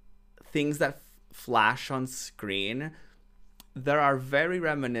certain things that flash on screen that are very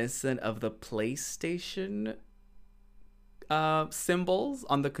reminiscent of the PlayStation symbols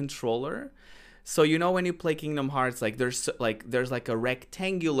on the controller. So you know when you play Kingdom Hearts, like there's like a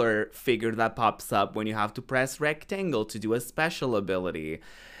rectangular figure that pops up when you have to press rectangle to do a special ability.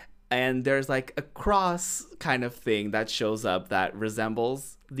 And there's like a cross kind of thing that shows up that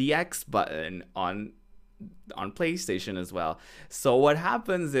resembles the X button on PlayStation as well. So what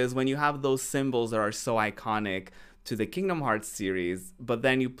happens is when you have those symbols that are so iconic to the Kingdom Hearts series, but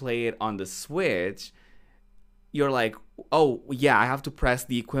then you play it on the Switch, you're like, oh yeah, I have to press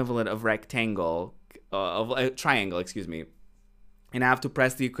the equivalent of rectangle, of triangle, excuse me. And I have to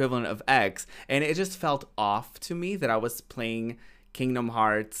press the equivalent of X. And it just felt off to me that I was playing Kingdom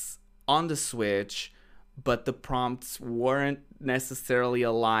Hearts on the Switch, but the prompts weren't necessarily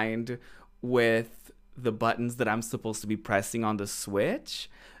aligned with the buttons that I'm supposed to be pressing on the Switch.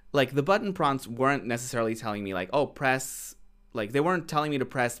 Like, the button prompts weren't necessarily telling me like, oh, press, like, they weren't telling me to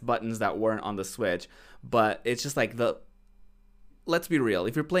press buttons that weren't on the Switch, but it's just like let's be real.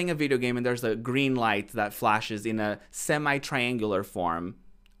 If you're playing a video game and there's a green light that flashes in a semi-triangular form,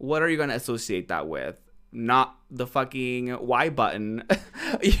 what are you going to associate that with? Not the fucking Y button.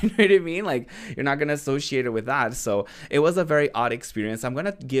 You know what I mean? Like, you're not going to associate it with that. So it was a very odd experience. I'm going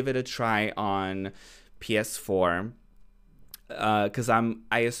to give it a try on PS4. Because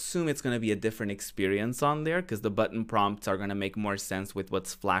I assume it's going to be a different experience on there, because the button prompts are going to make more sense with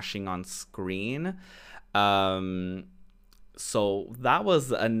what's flashing on screen. So that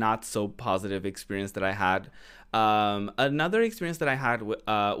was a not so positive experience that I had. Another experience that I had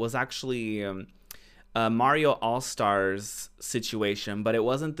was actually Mario All-Stars situation, but it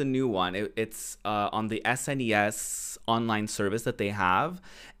wasn't the new one. It's on the SNES online service that they have,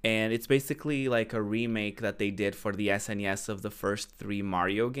 and it's basically like a remake that they did for the SNES of the first 3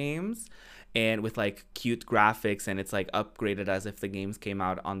 Mario games, and with like cute graphics, and it's like upgraded as if the games came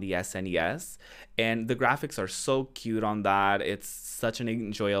out on the SNES, and the graphics are so cute on that. It's such an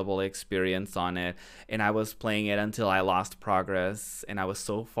enjoyable experience on it, and I was playing it until I lost progress, and I was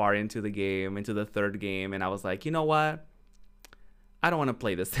so far into the game, into the 3rd game, and I was like, you know what, I don't want to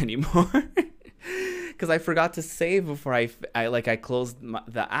play this anymore. Because I forgot to save before I closed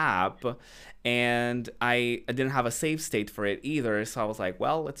the app, and I didn't have a save state for it either, so I was like,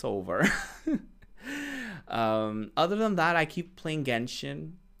 well, it's over. Other than that, I keep playing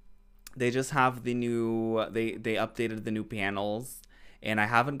Genshin. They just have the new, they updated the new panels, and I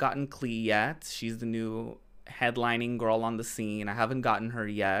haven't gotten Klee yet. She's the new headlining girl on the scene. I haven't gotten her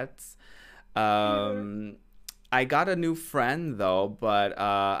yet. I got a new friend though, but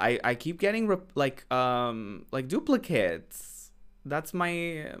I keep getting like duplicates. that's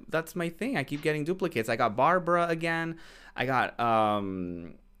my thing. I keep getting duplicates. I got Barbara again. I got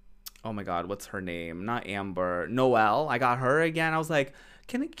oh my god, what's her name? Not Amber. Noelle. I got her again. I was like,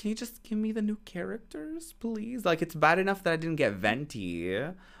 can you just give me the new characters, please? Like, it's bad enough that I didn't get Venti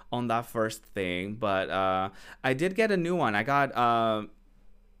on that first thing, but I did get a new one. I got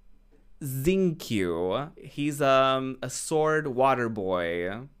Xinkyu. He's a sword water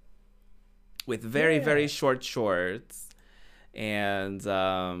boy with very short shorts. And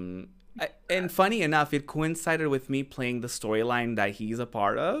and funny enough, it coincided with me playing the storyline that he's a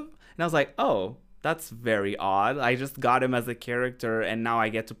part of, and I was like, oh, that's very odd. I just got him as a character, and now I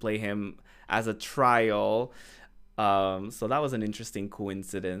get to play him as a trial. So that was an interesting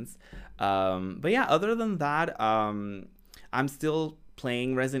coincidence. But yeah, other than that, I'm still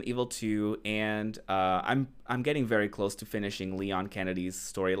playing Resident Evil 2, and I'm getting very close to finishing Leon Kennedy's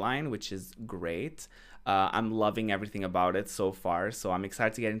storyline, which is great. I'm loving everything about it so far, so I'm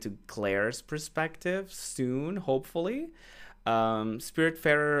excited to get into Claire's perspective soon, hopefully.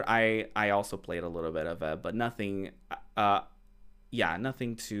 Spiritfarer, I also played a little bit of it, but nothing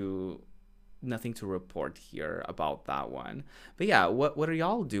nothing to report here about that one. But yeah, what are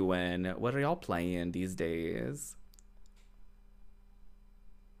y'all doing? What are y'all playing these days?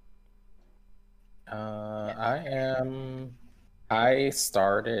 I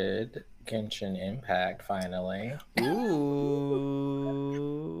started Genshin Impact finally. Ooh.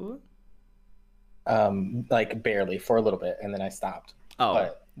 Like barely for a little bit, and then I stopped. Oh,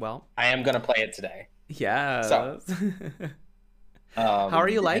 but well. I am gonna play it today. Yeah. So, how are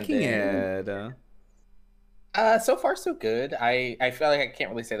you liking it? So far so good. I feel like I can't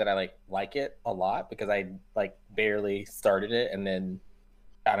really say that I like it a lot because I barely started it and then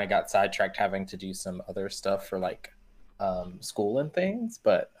kind of got sidetracked having to do some other stuff for school and things.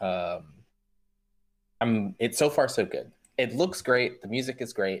 But it's so far so good. It looks great. The music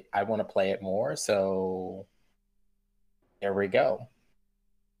is great. I want to play it more. So there we go.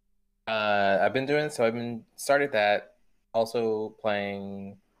 I've been started that. Also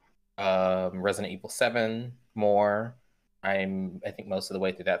playing Resident Evil 7 more. I think most of the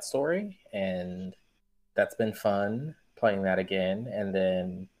way through that story, and that's been fun playing that again. And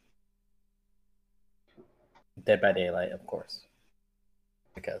then Dead by Daylight, of course,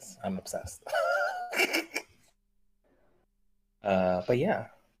 because I'm obsessed. But yeah.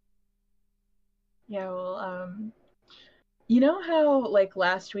 Yeah, well, you know how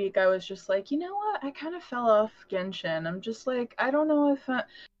last week I was just like, you know what? I kind of fell off Genshin. I'm just like, I don't know if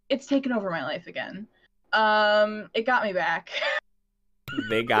it's taken over my life again. It got me back.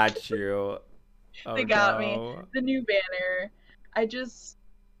 They got you. Oh, they got me. The new banner. I just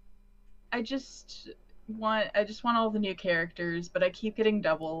want all the new characters, but I keep getting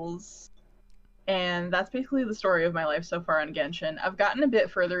doubles. And that's basically the story of my life so far on Genshin. I've gotten a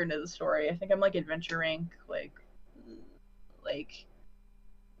bit further into the story. I think I'm adventure rank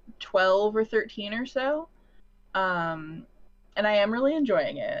 12 or 13 or so. And I am really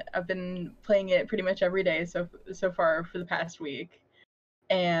enjoying it. I've been playing it pretty much every day so far for the past week.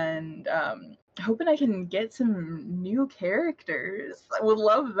 And hoping I can get some new characters. I would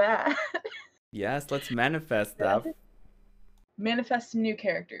love that. Yes, let's manifest that. Manifest some new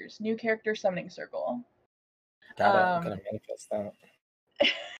characters. New character summoning circle. Gotta manifest that.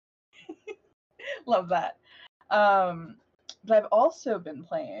 Love that. But I've also been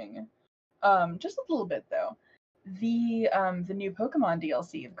playing, just a little bit though, the new Pokemon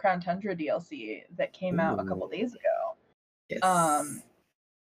DLC, the Crown Tundra DLC that came out a couple days ago. Yes.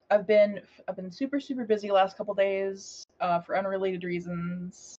 I've been super busy last couple days for unrelated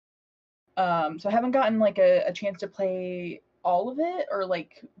reasons. So I haven't gotten a chance to play all of it or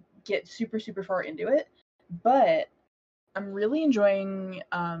get super far into it, but I'm really enjoying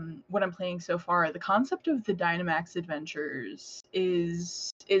what I'm playing so far. The concept of the Dynamax adventures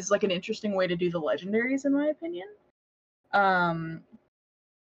is an interesting way to do the legendaries, in my opinion.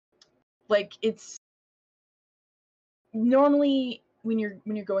 It's normally when you're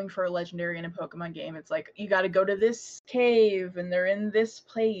going for a legendary in a Pokemon game, it's you got to go to this cave and they're in this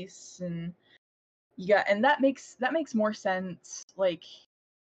place, and that makes more sense with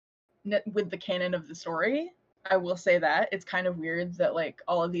the canon of the story. I will say that it's kind of weird that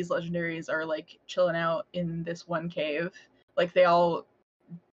all of these legendaries are chilling out in this one cave. They all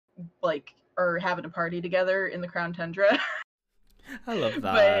are having a party together in the Crown Tundra. I love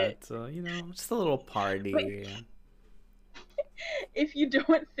that. But, just a little party. If you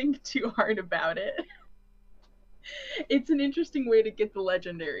don't think too hard about it, it's an interesting way to get the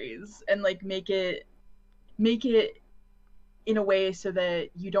legendaries and make it in a way so that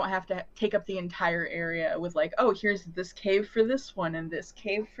you don't have to take up the entire area with like, oh, here's this cave for this one and this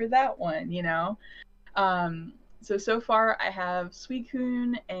cave for that one, you know? So far I have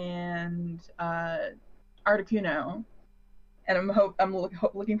Suicune and Articuno, and I'm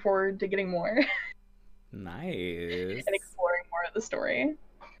looking forward to getting more. Nice. And exploring more of the story.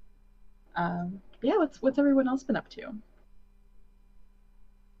 Yeah, what's everyone else been up to?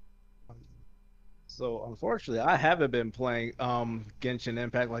 So unfortunately, I haven't been playing Genshin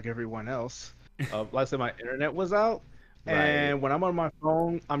Impact like everyone else. Like I said, my internet was out, and Right. when I'm on my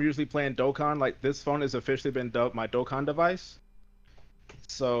phone, I'm usually playing Dokkan. Like this phone has officially been dubbed my Dokkan device.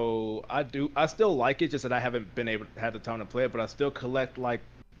 So I still like it, just that I haven't had the time to play it. But I still collect like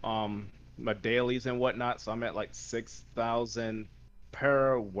my dailies and whatnot. So I'm at like 6,000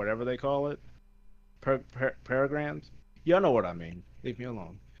 whatever they call it, paragrams. Y'all know what I mean. Leave me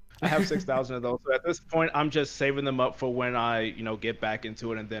alone. I have 6,000 of those. So at this point, I'm just saving them up for when I, get back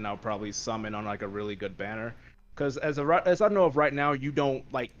into it, and then I'll probably summon on like a really good banner. Because as I know of right now, you don't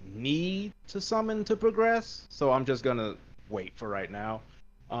like need to summon to progress. So I'm just gonna wait for right now.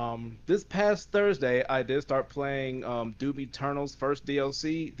 This past Thursday, I did start playing Doom Eternal's first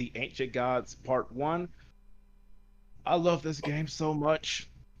DLC, The Ancient Gods Part 1. I love this game so much.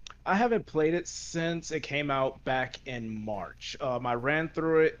 I haven't played it since it came out back in March. I ran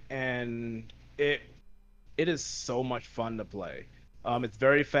through it, and it is so much fun to play. It's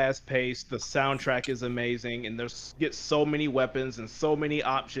very fast paced. The soundtrack is amazing, and get so many weapons and so many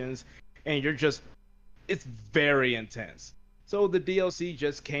options, and it's very intense. So the DLC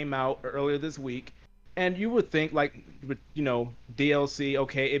just came out earlier this week, and you would think like, DLC,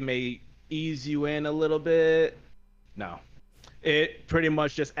 okay, it may ease you in a little bit. No, it pretty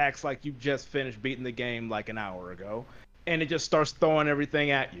much just acts like you just finished beating the game like an hour ago, and it just starts throwing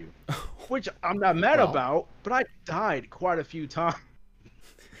everything at you, which I'm not mad about, but I died quite a few times.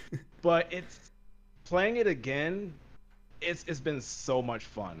 But it's playing it again, it's been so much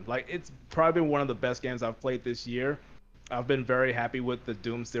fun. Like, it's probably been one of the best games I've played this year. I've been very happy with the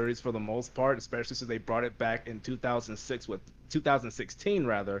Doom series for the most part, especially since they brought it back in 2016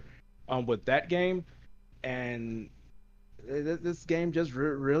 rather, with that game, and this game just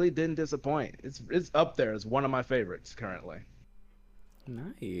really didn't disappoint. It's up there as one of my favorites currently.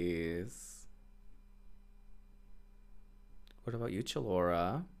 Nice. What about you,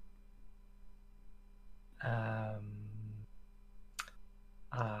 Chalora?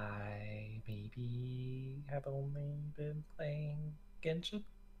 I maybe have only been playing Genshin.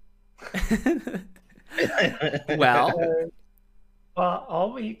 Well, Well,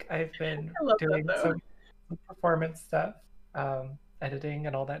 all week I've been I love doing that, though. some performance stuff, editing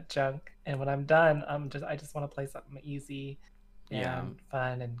and all that junk. And when I'm done, I just want to play something easy and Yeah.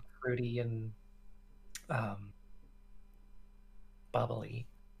 fun and fruity and bubbly.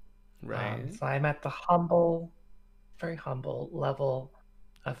 right. So I'm at the very humble level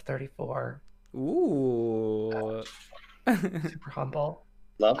of 34. Ooh. Super humble.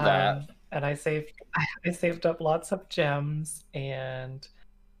 Love that. And I saved up lots of gems, and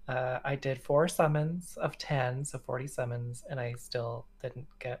I did 4 summons of 10, so 40 summons, and I still didn't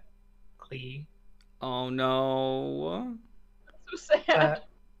get Klee. Oh no. So sad. But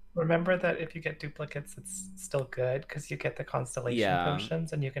remember that if you get duplicates, it's still good because you get the constellation Yeah.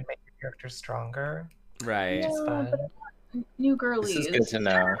 potions, and you can make your character stronger, Right. which is Yeah, fun. New This girlies. is good to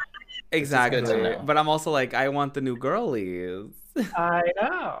know. Exactly. to know. But I'm also like, I want the new girlies. I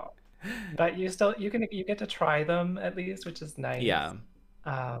know, but you get to try them at least, which is nice. Yeah.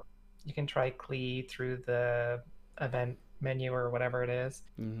 You can try Klee through the event menu or whatever it is.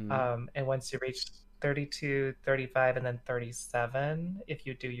 Mhm. And once you reach 32, 35, and then 37, if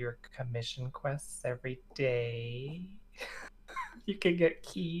you do your commission quests every day, you can get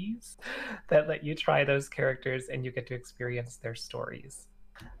keys that let you try those characters, and you get to experience their stories,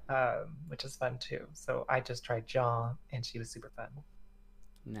 which is fun too. So I just tried Jean, and she was super fun.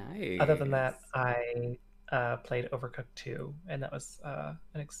 Nice. Other than that, I played Overcooked 2, and that was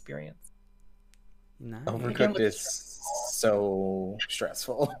an experience. Nice. Overcooked is so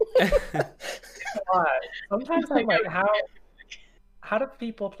stressful. But sometimes I'm like, how do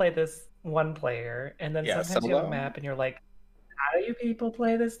people play this one player? And then Yeah, sometimes you have a solo. map, and you're like, how do you people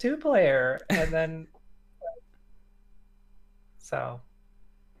play this 2-player? And then, so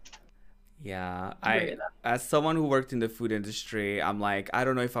Yeah, Agree with as someone who worked in the food industry, I'm like, I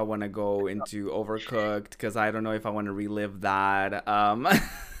don't know if I want to go into Overcooked because I don't know if I want to relive that.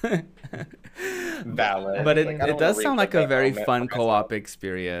 Valid. But Like, I don't it does wanna sound like relive a that very moment fun for co-op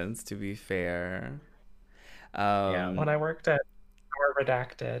experience, to be fair. when I worked at Our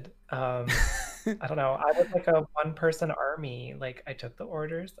Redacted, I don't know. I was like a one-person army. Like I took the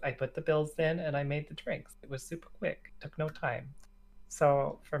orders, I put the bills in, and I made the drinks. It was super quick. It took no time.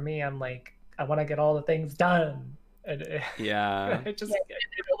 So for me, I'm like, I want to get all the things done. And Yeah. it just Like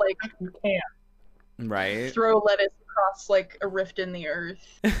you can't. Right. throw lettuce across like a rift in the earth.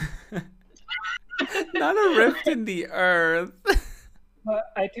 Not a rift in the earth. But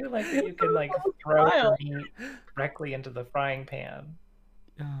I do like that you can like throw your meat directly into the frying pan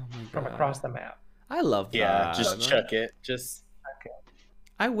Oh my from God. across the map. I love that. Yeah, just chuck it. Just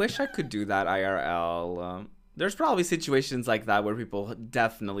I wish I could do that IRL. There's probably situations like that where people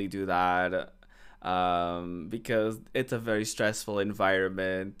definitely do that, because it's a very stressful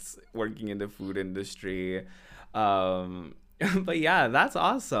environment working in the food industry. But yeah, that's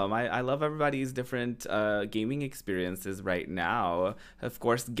awesome. I love everybody's different gaming experiences right now. Of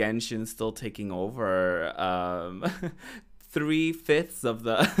course, Genshin's still taking over. 3/5 of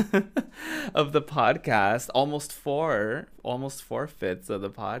the of the podcast, almost 4/5 of the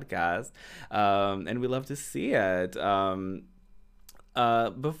podcast, and we love to see it.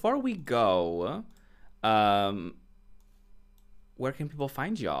 Before we go, where can people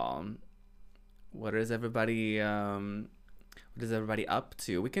find y'all? What is everybody up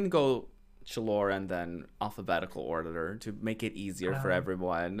to? We can go Chalor and then alphabetical order to make it easier for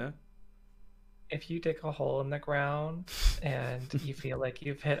everyone. If you dig a hole in the ground and you feel like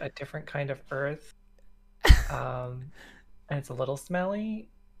you've hit a different kind of earth, and it's a little smelly,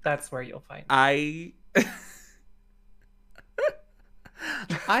 that's where you'll find it.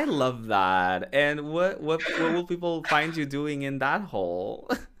 I love that. And what will people find you doing in that hole?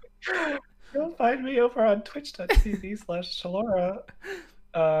 You'll find me over on twitch.tv/Chalora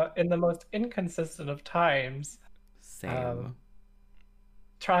in the most inconsistent of times. Same.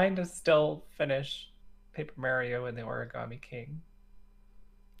 Trying to still finish Paper Mario and the Origami King.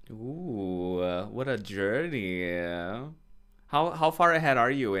 Ooh, what a journey. How far ahead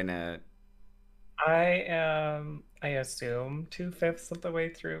are you in it? I am, I assume, 2/5 of the way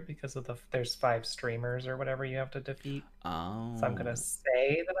through because of there's 5 streamers or whatever you have to defeat. Oh. So I'm gonna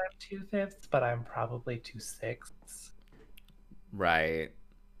say that I'm 2/5, but I'm probably 2/6. Right.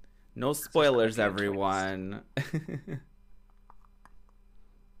 No spoilers, everyone.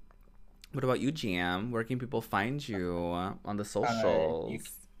 What about you, Jam? Where can people find you on the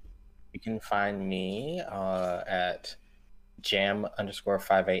socials? you can find me at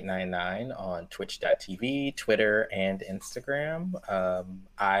jam_5899 on twitch.tv, Twitter, and Instagram.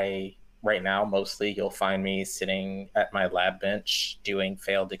 Right now, mostly you'll find me sitting at my lab bench doing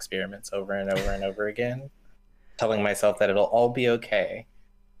failed experiments over and over and over again, telling myself that it'll all be okay.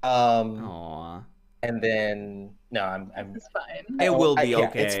 Aww. And then I'm It's fine. It will be yeah,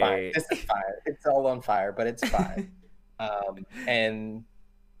 okay. It's fine. This is fine. It's all on fire, but it's fine.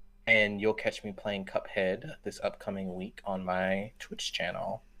 And you'll catch me playing Cuphead this upcoming week on my Twitch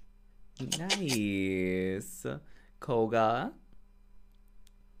channel. Nice. Koga.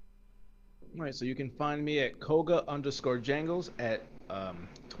 All right, so you can find me at Koga_Jangles at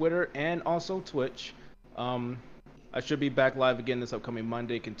Twitter and also Twitch. I should be back live again this upcoming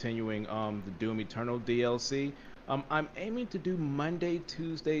Monday, continuing the Doom Eternal DLC. I'm aiming to do Monday,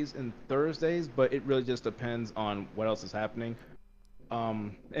 Tuesdays, and Thursdays, but it really just depends on what else is happening.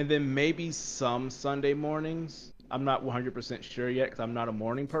 And then maybe some Sunday mornings. I'm not 100% sure yet because I'm not a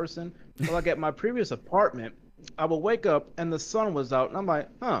morning person. But like at my previous apartment, I would wake up and the sun was out, and I'm like,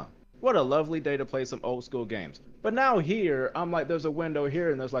 what a lovely day to play some old school games. But now here, I'm like, there's a window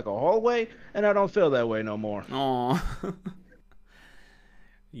here and there's like a hallway, and I don't feel that way no more. Oh.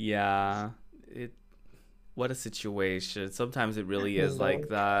 Yeah. What a situation. Sometimes it really is like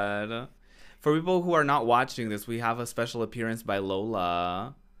that. For people who are not watching this, we have a special appearance by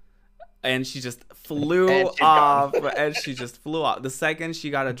Lola. And she just flew off. And she just flew off. The second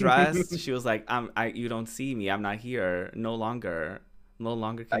she got addressed, she was like, you don't see me. I'm not here. No longer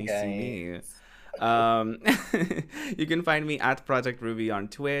can you see me. You can find me at Project Ruby on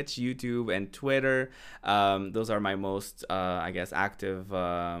Twitch, YouTube, and Twitter. Those are my most, active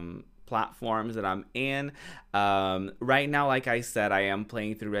platforms that I'm in. Right now, like I said, I am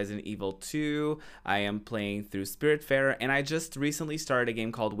playing through Resident Evil 2. I am playing through Spiritfarer, and I just recently started a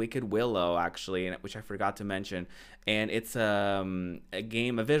game called Wicked Willow, actually, which I forgot to mention. And it's a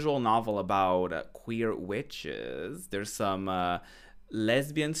visual novel about queer witches. There's some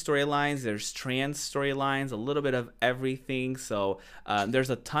lesbian storylines, there's trans storylines, a little bit of everything. So there's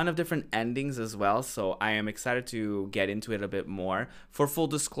a ton of different endings as well. So I am excited to get into it a bit more. For full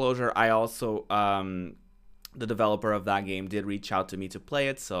disclosure, I also the developer of that game did reach out to me to play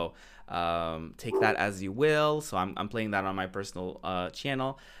it. So take that as you will. So I'm playing that on my personal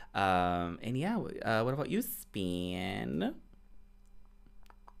channel. And yeah, what about you, Spin?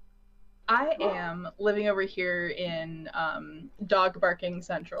 I am living over here in Dog Barking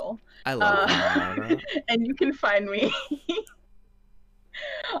Central. I love that. And you can find me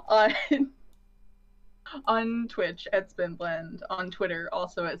on Twitch at Spinblend, on Twitter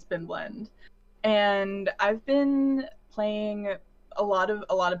also at Spinblend. And I've been playing a lot of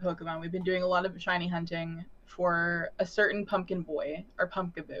Pokemon. We've been doing a lot of shiny hunting for a certain pumpkin boy, or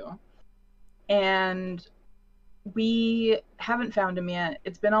Pumpkaboo. And we haven't found him yet.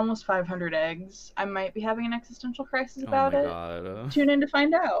 It's been almost 500 eggs. I might be having an existential crisis about it. God. Tune in to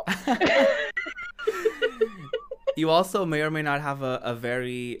find out. You also may or may not have a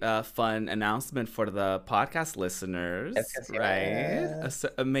very fun announcement for the podcast listeners, right?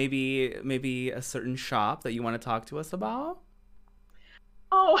 Maybe a certain shop that you want to talk to us about.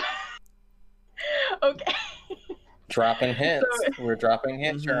 Oh, okay. Dropping hints. We're dropping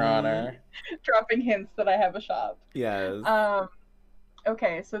hints, Your Honor. Dropping hints that I have a shop. Yes.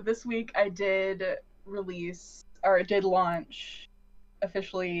 Okay, so this week I did launch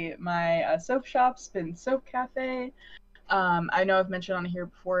officially my soap shop, Spin Soap Cafe. I know I've mentioned on here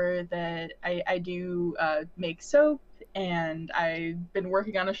before that I do make soap, and I've been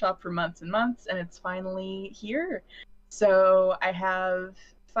working on a shop for months and months, and it's finally here. So I have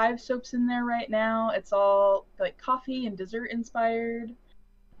 5 soaps in there right now. It's all like coffee and dessert inspired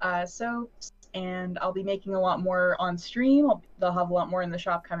soaps, and I'll be making a lot more on stream. They'll have a lot more in the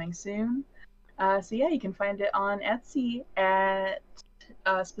shop coming soon. So yeah, you can find it on Etsy at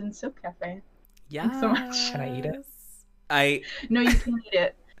Spin Soap Cafe. Yeah. Thanks so much. Can I eat it? No, you can't eat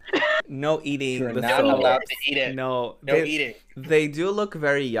it. No eating. You're the not soap. allowed to eat it. No eating. They do look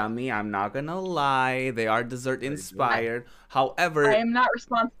very yummy. I'm not gonna lie. They are dessert inspired. However, I am not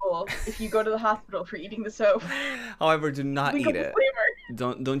responsible if you go to the hospital for eating the soap. However, do not Legal eat it.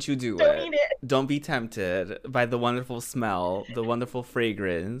 disclaimer. Don't you do Don't it. eat it. Don't be tempted by the wonderful smell, the wonderful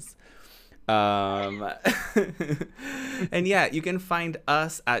fragrance. And yeah, you can find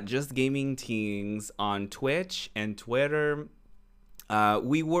us at Just Gaming Teens on Twitch and Twitter.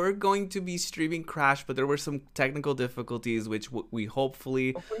 We were going to be streaming Crash, but there were some technical difficulties, which we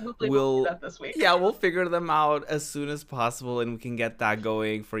hopefully will do that this week. Yeah, we'll figure them out as soon as possible, and we can get that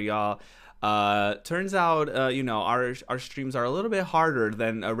going for y'all. Turns out, our streams are a little bit harder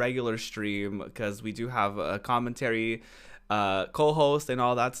than a regular stream because we do have a commentary co-host and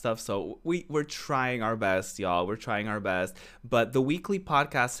all that stuff, so we're trying our best, y'all. We're trying our best. But the weekly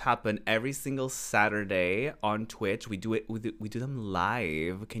podcasts happen every single Saturday on Twitch. We do them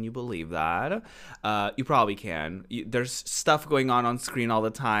live. Can you believe that? You probably can. There's stuff going on screen all the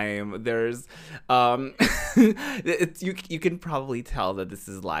time. There's you can probably tell that this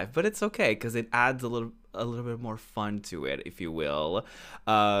is live, but it's okay because it adds a little bit more fun to it, if you will.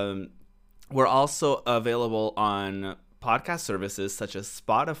 We're also available on podcast services such as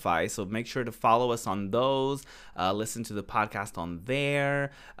Spotify, so make sure to follow us on those. Listen to the podcast on there.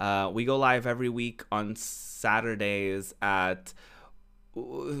 We go live every week on Saturdays at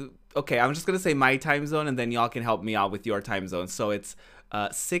okay, I'm just gonna say my time zone, and then y'all can help me out with your time zone. So it's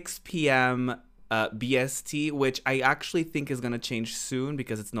 6 p.m. BST, which I actually think is gonna change soon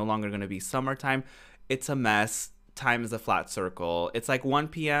because it's no longer gonna be summertime. It's a mess. Time is a flat circle. It's like 1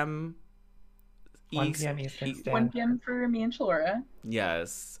 p.m. 1 p.m. Eastern Standard. 1 p.m. for me and Shalora.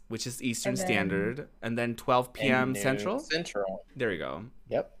 Yes, which is Eastern And then- Standard, and then 12 p.m. Noon Central. Central. There you go.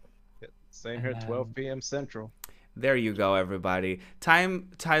 Yep. Same here, 12 p.m. Central. There you go, everybody. Times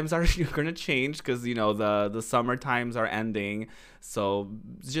are gonna change because the summer times are ending. So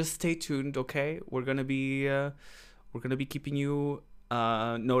just stay tuned, okay? We're gonna be keeping you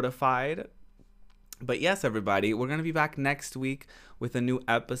notified. But yes, everybody, we're gonna be back next week with a new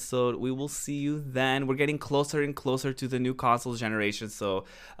episode. We will see you then. We're getting closer and closer to the new console generation, so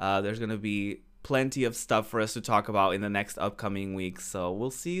there's gonna be plenty of stuff for us to talk about in the next upcoming weeks. So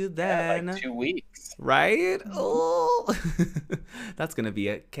we'll see you then. Like 2 weeks. Right? Oh, that's gonna be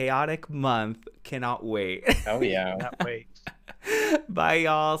a chaotic month. Cannot wait. Oh yeah. Not wait. Bye,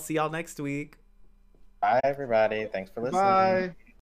 y'all. See y'all next week. Bye everybody. Thanks for listening. Bye.